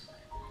news.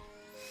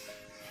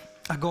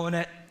 I go in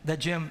that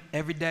gym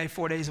every day,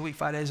 4 days a week,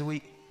 5 days a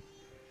week,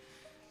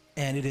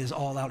 and it is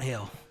all out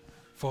hell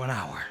for an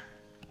hour.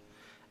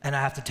 And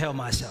I have to tell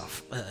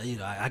myself,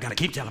 I got to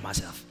keep telling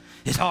myself,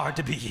 it's hard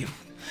to be you.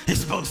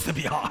 It's supposed to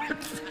be hard.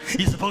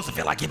 You're supposed to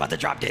feel like you're about to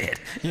drop dead.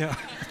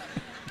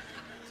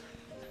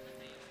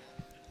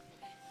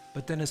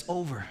 But then it's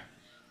over,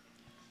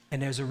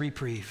 and there's a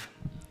reprieve.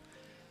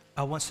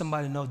 I want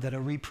somebody to know that a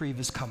reprieve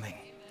is coming.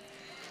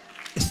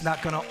 It's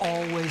not going to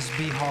always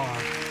be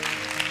hard.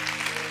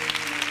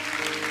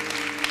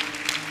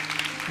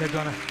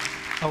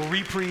 A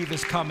reprieve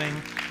is coming,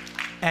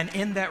 and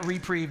in that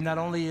reprieve, not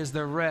only is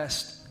there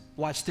rest,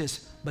 watch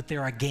this, but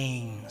there are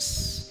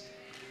gains.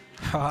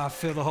 Oh, I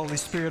feel the Holy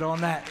Spirit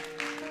on that.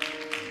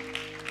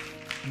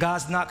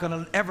 God's not going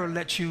to ever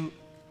let you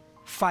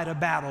fight a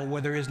battle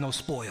where there is no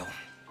spoil.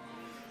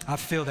 I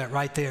feel that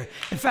right there.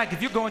 In fact,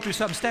 if you're going through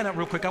something, stand up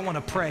real quick. I want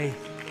to pray.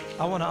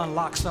 I want to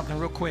unlock something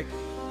real quick.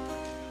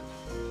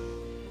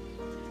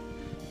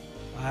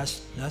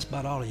 That's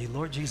about all of you.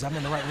 Lord Jesus, I'm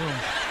in the right room.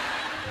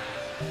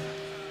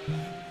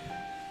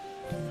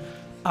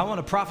 I want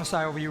to prophesy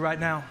over you right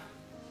now.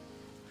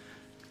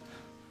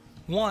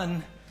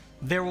 One,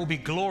 there will be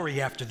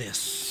glory after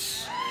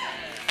this.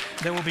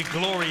 There will be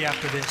glory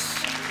after this.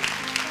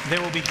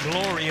 There will be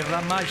glory.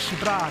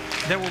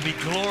 There will be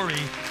glory.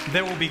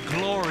 There will be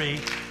glory.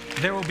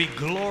 There will be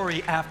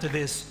glory after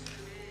this.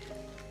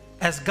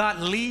 As God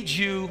leads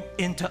you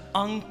into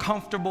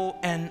uncomfortable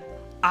and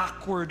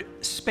awkward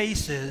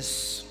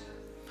spaces,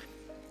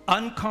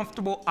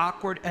 uncomfortable,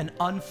 awkward, and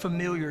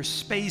unfamiliar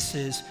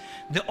spaces,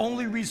 the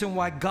only reason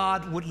why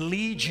God would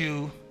lead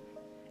you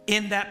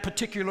in that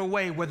particular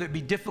way, whether it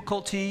be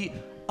difficulty,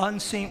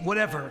 unseen,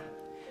 whatever,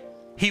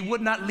 He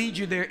would not lead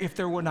you there if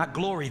there were not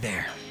glory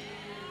there.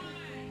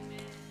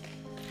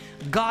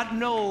 God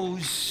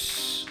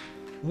knows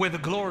where the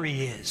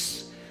glory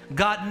is.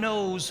 God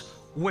knows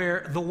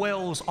where the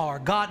wells are.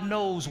 God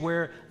knows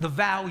where the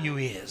value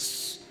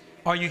is.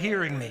 Are you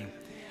hearing me?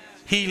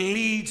 He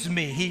leads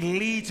me. He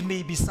leads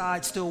me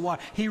beside still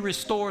water. He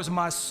restores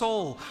my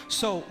soul.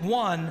 So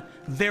one,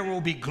 there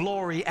will be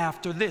glory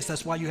after this.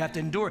 That's why you have to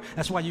endure.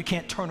 That's why you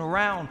can't turn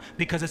around,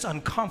 because it's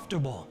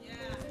uncomfortable.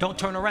 Don't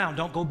turn around.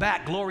 Don't go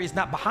back. Glory is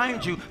not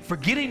behind you.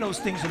 Forgetting those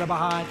things that are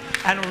behind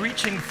and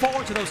reaching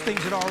forward to those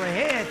things that are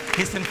ahead.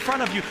 It's in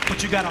front of you,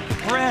 but you got to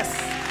press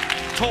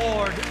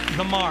toward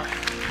the mark.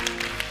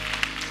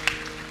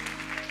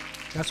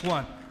 That's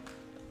one.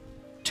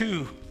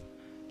 Two,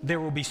 there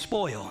will be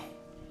spoil.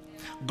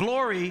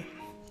 Glory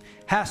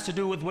has to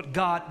do with what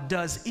God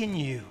does in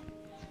you.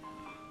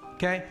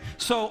 Okay?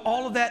 So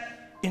all of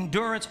that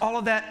endurance, all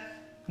of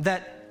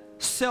that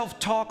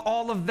self-talk,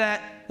 all of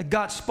that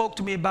God spoke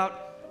to me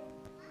about,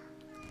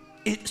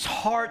 it's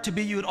hard to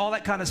be you and all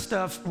that kind of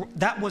stuff,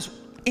 that was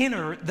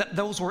inner,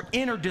 those were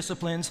inner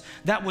disciplines,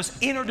 that was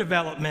inner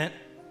development.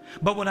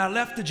 But when I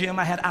left the gym,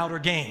 I had outer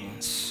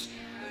gains.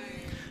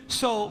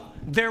 So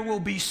there will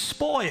be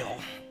spoil.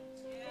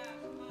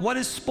 What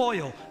is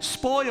spoil?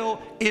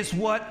 Spoil is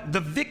what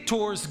the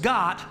victors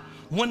got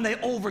when they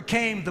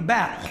overcame the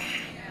battle.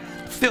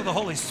 Feel the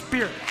Holy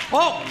Spirit.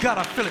 Oh, God,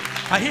 I feel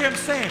it. I hear Him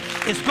saying,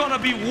 it's going to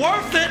be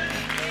worth it.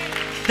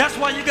 That's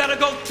why you got to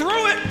go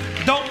through it.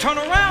 Don't turn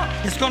around.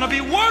 It's going to be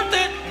worth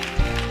it.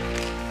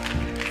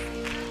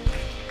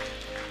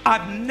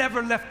 I've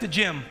never left the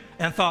gym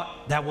and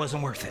thought that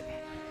wasn't worth it.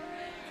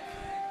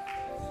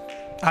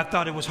 I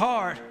thought it was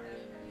hard,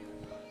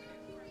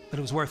 but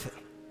it was worth it.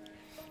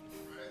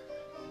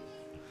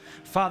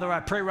 Father, I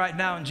pray right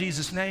now in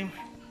Jesus' name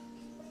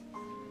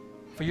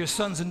for your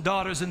sons and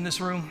daughters in this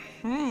room,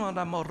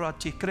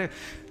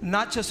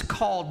 not just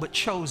called, but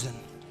chosen.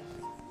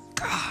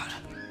 God,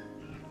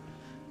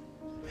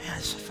 man,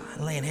 it's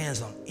fine laying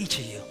hands on each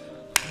of you.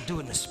 I do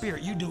it in the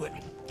Spirit. You do it.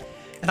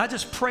 And I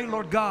just pray,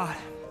 Lord God,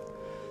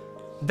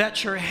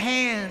 that your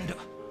hand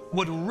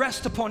would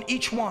rest upon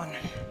each one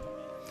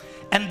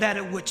and that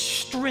it would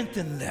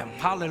strengthen them.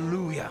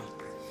 Hallelujah.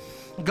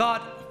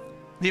 God,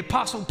 the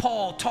Apostle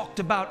Paul talked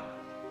about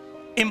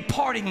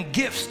imparting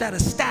gifts that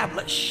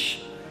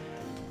establish.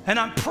 And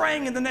I'm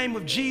praying in the name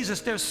of Jesus,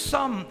 there's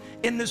some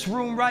in this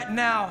room right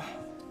now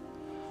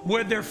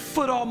where their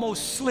foot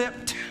almost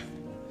slipped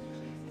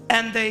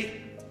and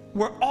they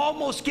were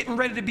almost getting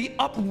ready to be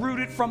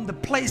uprooted from the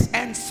place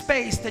and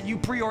space that you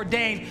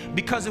preordained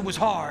because it was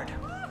hard.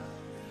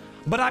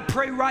 But I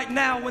pray right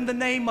now in the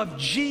name of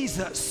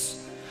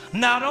Jesus,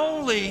 not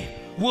only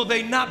will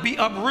they not be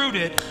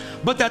uprooted,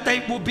 but that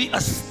they will be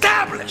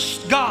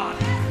established, God,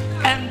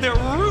 and their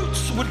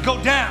roots would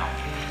go down,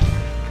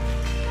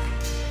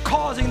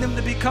 causing them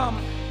to become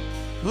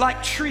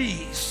like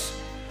trees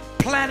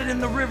planted in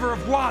the river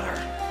of water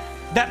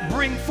that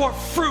bring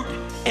forth fruit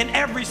in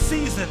every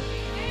season,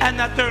 and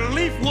that their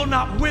leaf will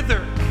not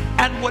wither,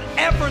 and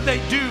whatever they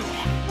do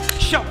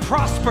shall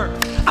prosper.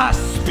 I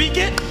speak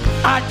it,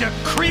 I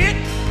decree it,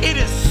 it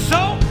is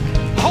so.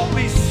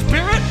 Holy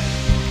Spirit,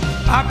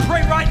 I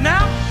pray right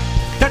now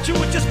that you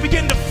would just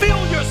begin to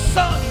fill your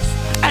sons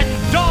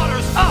and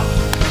daughters up.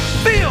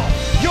 Fill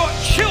your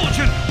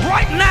children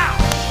right now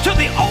to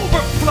the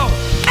overflow.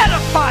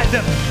 Edify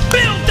them.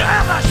 Build them.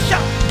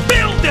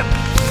 Build them.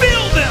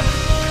 Fill them.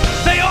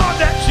 They are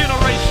that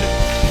generation.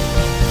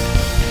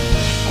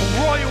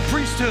 A royal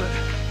priesthood.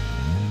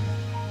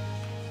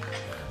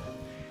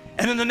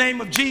 And in the name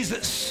of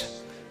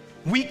Jesus,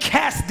 we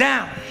cast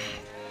down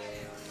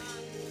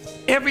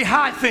every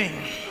high thing,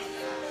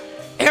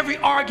 every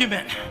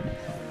argument,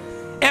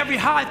 every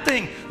high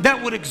thing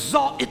that would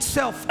exalt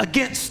itself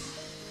against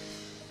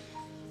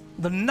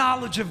the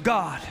knowledge of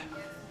God.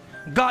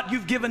 God,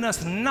 you've given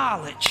us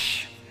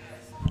knowledge.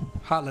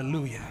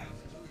 Hallelujah.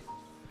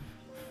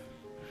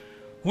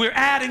 We're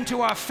adding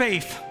to our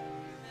faith,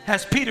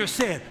 as Peter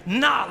said,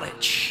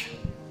 knowledge.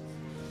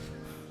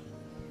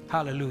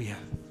 Hallelujah.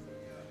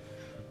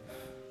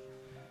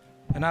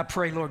 And I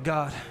pray, Lord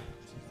God,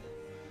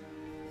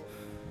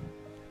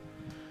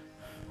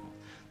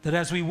 that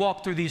as we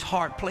walk through these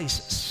hard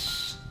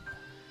places,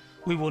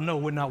 we will know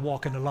we're not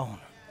walking alone.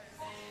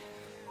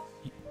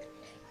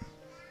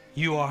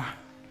 You are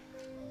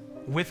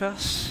with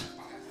us,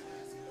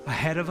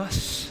 ahead of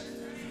us,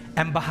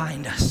 and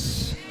behind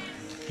us.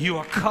 You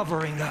are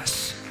covering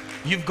us.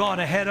 You've gone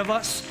ahead of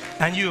us,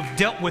 and you have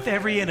dealt with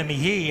every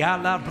enemy.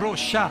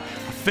 I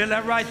feel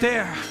that right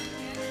there.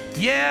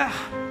 Yeah,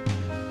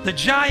 the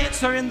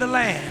giants are in the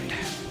land.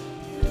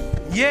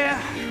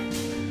 Yeah,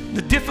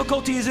 the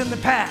difficulty is in the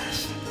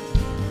past,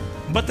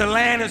 but the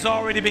land has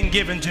already been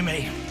given to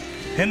me.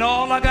 And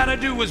all I got to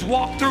do is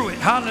walk through it.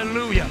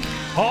 Hallelujah.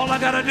 All I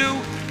got to do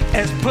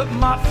is put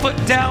my foot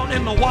down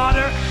in the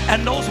water,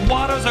 and those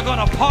waters are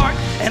going to part,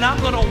 and I'm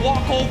going to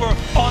walk over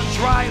on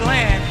dry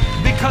land,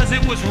 because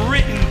it was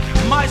written.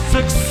 My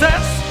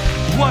success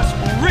was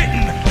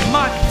written.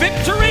 My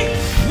victory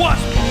was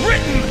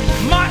written.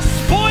 My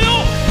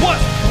spoil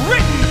was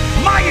written.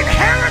 My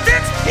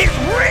inheritance is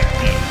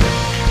written.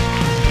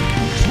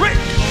 It's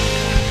written.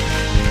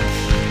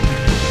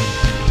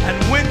 And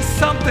when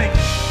something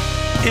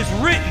is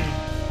written,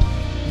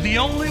 the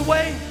only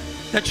way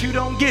that you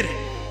don't get it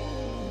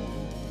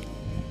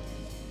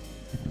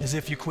is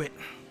if you quit.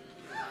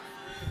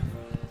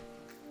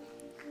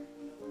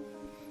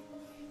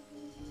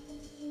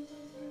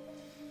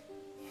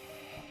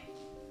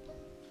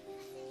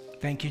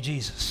 Thank you,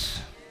 Jesus.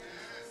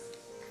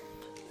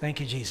 Thank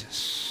you,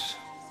 Jesus.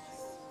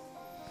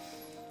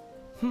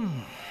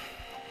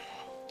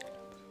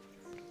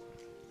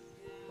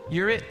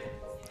 You're it.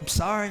 I'm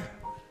sorry.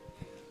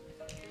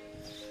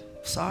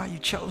 Sorry, you're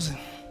chosen.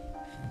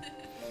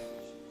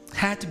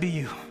 Had to be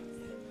you.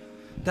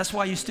 That's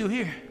why you're still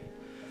here.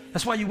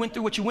 That's why you went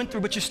through what you went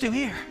through, but you're still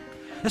here.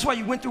 That's why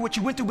you went through what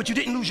you went through, but you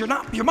didn't lose your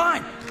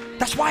mind.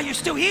 That's why you're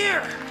still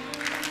here.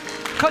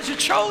 Because you're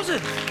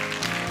chosen.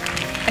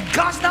 And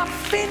God's not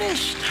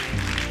finished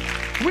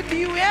with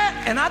you yet.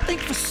 And I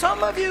think for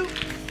some of you,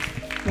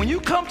 when you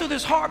come to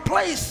this hard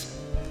place,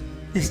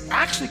 it's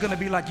actually going to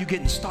be like you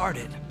getting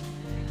started.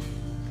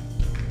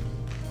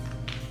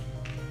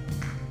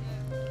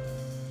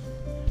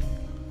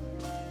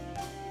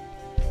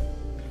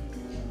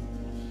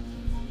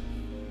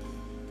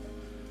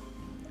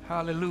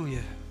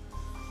 Hallelujah.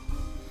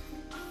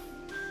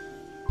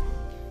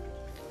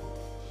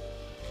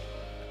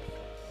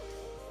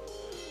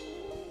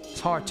 It's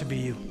hard to be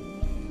you.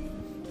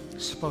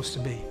 It's supposed to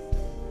be.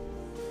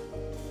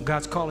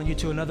 God's calling you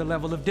to another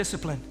level of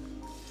discipline.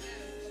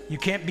 You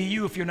can't be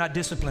you if you're not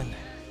disciplined.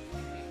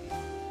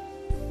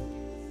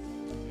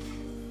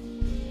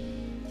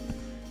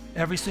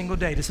 Every single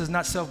day. This is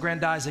not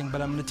self-grandizing,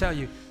 but I'm going to tell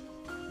you,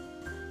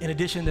 in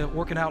addition to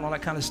working out and all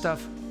that kind of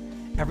stuff,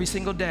 every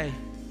single day,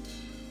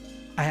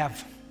 I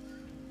have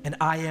an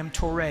I am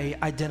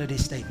Touré identity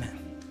statement.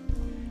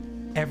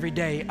 Every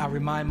day, I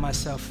remind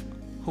myself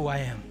who I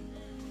am.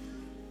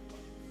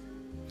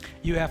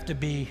 You have to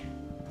be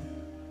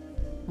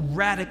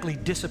radically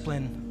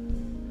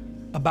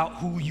disciplined about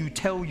who you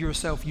tell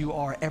yourself you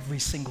are every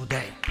single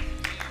day.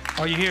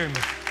 Are you hearing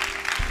me?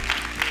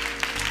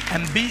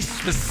 And be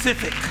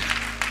specific.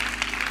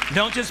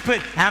 Don't just put,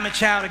 I'm a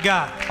child of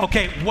God.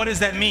 Okay, what does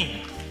that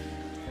mean?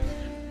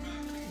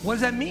 What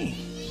does that mean?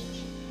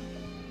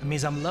 That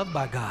means I'm loved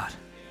by God.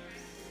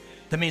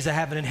 That means I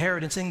have an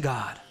inheritance in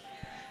God.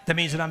 That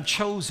means that I'm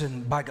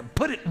chosen by God.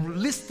 Put it,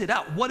 list it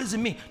out. What does it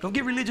mean? Don't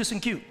get religious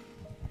and cute.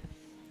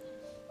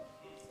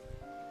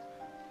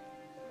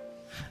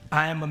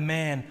 I am a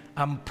man,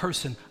 I'm a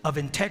person of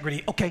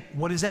integrity. Okay,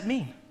 what does that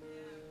mean?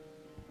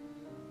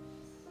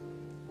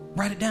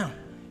 Write it down.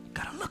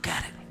 Gotta look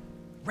at it.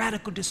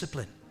 Radical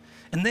discipline.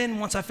 And then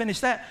once I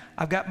finish that,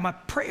 I've got my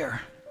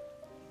prayer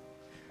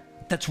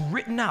that's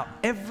written out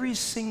every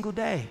single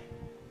day.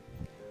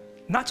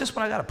 Not just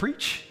when I gotta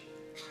preach.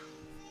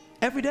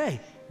 Every day.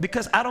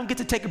 Because I don't get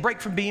to take a break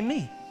from being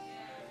me.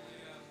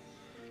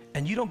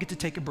 And you don't get to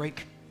take a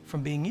break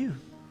from being you.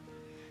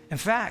 In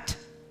fact,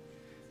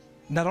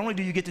 not only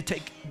do you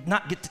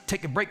not get to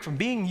take a break from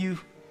being you,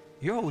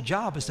 your whole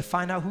job is to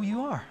find out who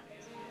you are.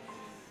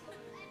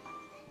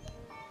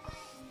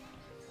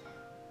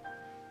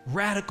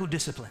 Radical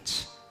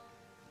disciplines.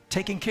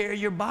 Taking care of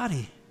your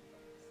body.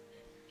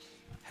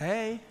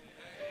 Hey.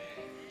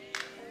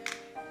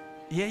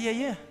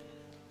 Yeah.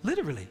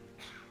 Literally.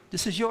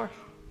 This is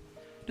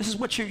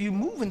what you're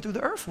moving through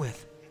the earth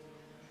with.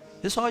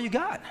 This is all you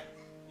got.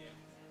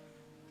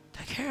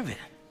 Take care of it.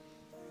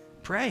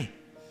 Pray.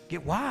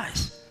 Get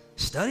wise.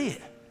 Study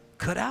it.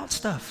 Cut out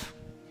stuff.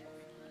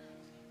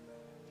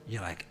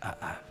 You're like,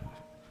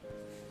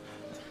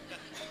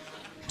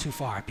 too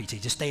far,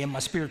 PT. Just stay in my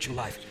spiritual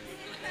life.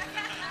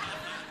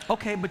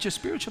 Okay, but your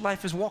spiritual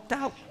life is walked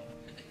out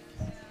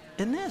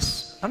in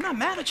this. I'm not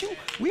mad at you.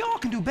 We all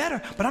can do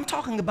better, but I'm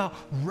talking about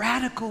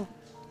radical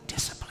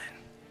discipline.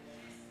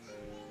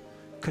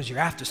 Because you're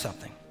after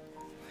something.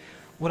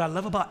 What I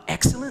love about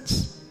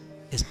excellence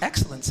is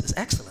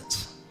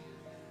excellence.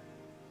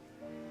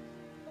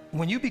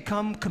 When you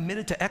become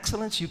committed to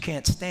excellence, you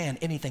can't stand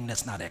anything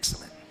that's not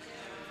excellent.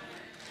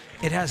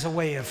 It has a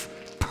way of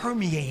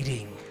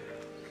permeating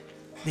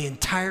the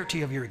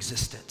entirety of your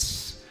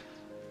existence.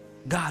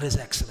 God is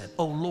excellent.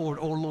 Oh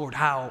Lord,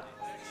 how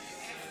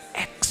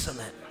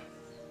excellent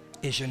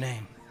is your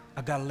name.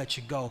 I gotta let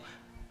you go.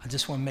 I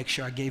just want to make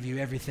sure I gave you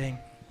everything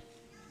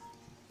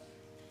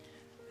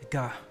that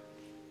God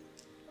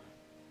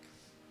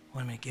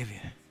wanted me to give you.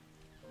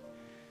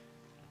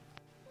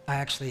 I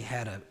actually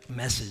had a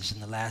message in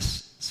the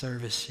last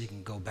service. You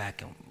can go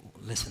back and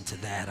listen to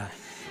that.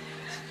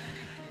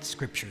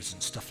 Scriptures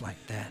and stuff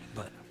like that.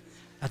 But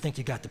I think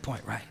you got the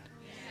point, right?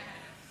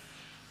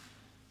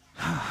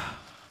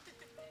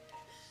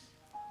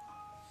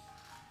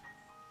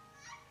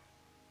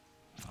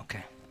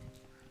 Okay.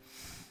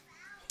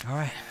 All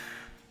right.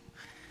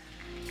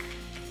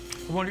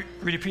 I want you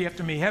to repeat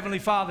after me. Heavenly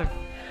Father,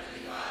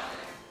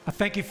 I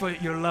thank you for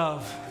your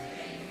love.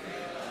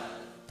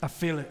 I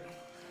feel it.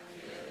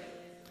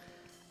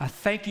 I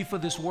thank you for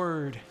this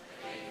word.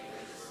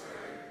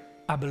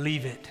 I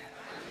believe it.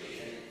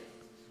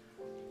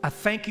 I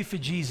thank you for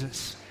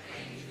Jesus.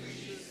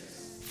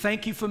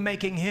 Thank you for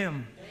making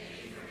him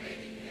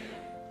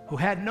who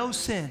had no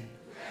sin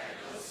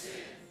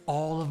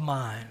all of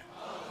mine,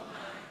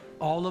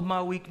 all of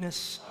my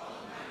weakness,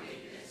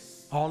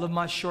 all of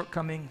my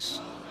shortcomings,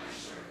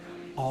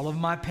 all of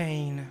my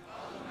pain,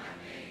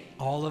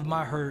 all of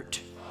my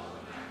hurt,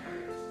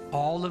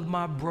 all of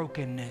my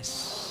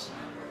brokenness,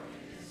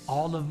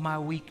 all of my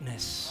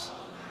weakness.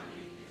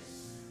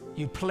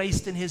 You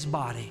placed in his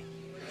body,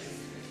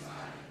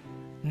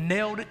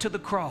 nailed it to the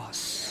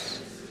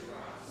cross,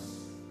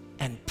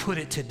 and put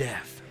it to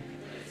death.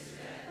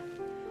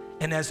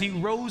 And as he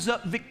rose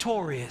up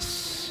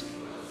victorious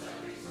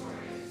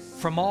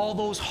from all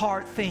those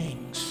hard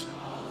things,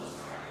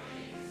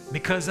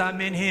 because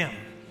I'm in him,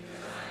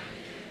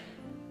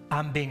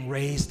 I'm being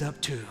raised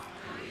up too.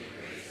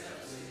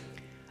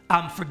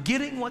 I'm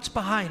forgetting what's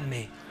behind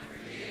me.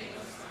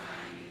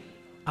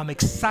 I'm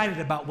excited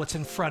about what's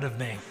in front of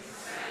me.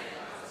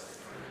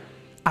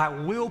 I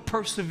will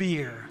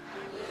persevere.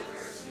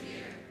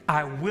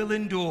 I will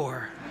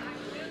endure.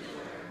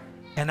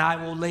 And I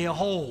will lay a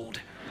hold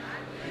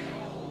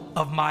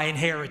of my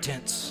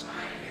inheritance.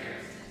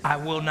 I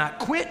will not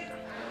quit.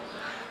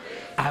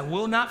 I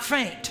will not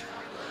faint.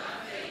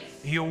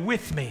 You're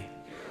with me,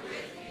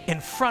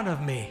 in front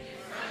of me,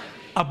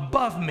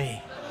 above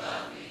me,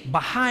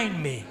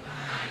 behind me,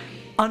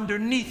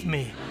 underneath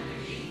me.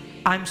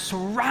 I'm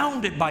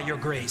surrounded by your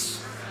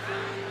grace,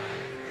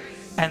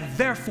 and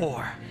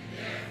therefore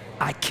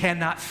I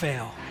cannot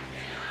fail.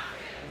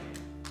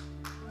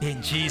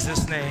 In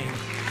Jesus' name,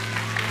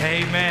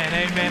 amen,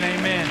 amen,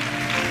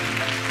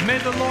 amen. May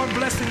the Lord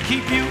bless and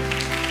keep you.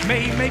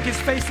 May he make his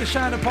face to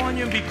shine upon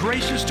you and be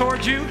gracious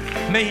towards you.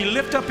 May he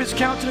lift up his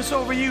countenance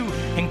over you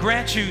and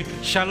grant you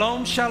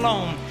shalom,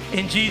 shalom,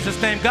 in Jesus'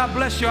 name. God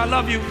bless you. I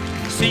love you.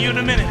 See you in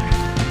a minute.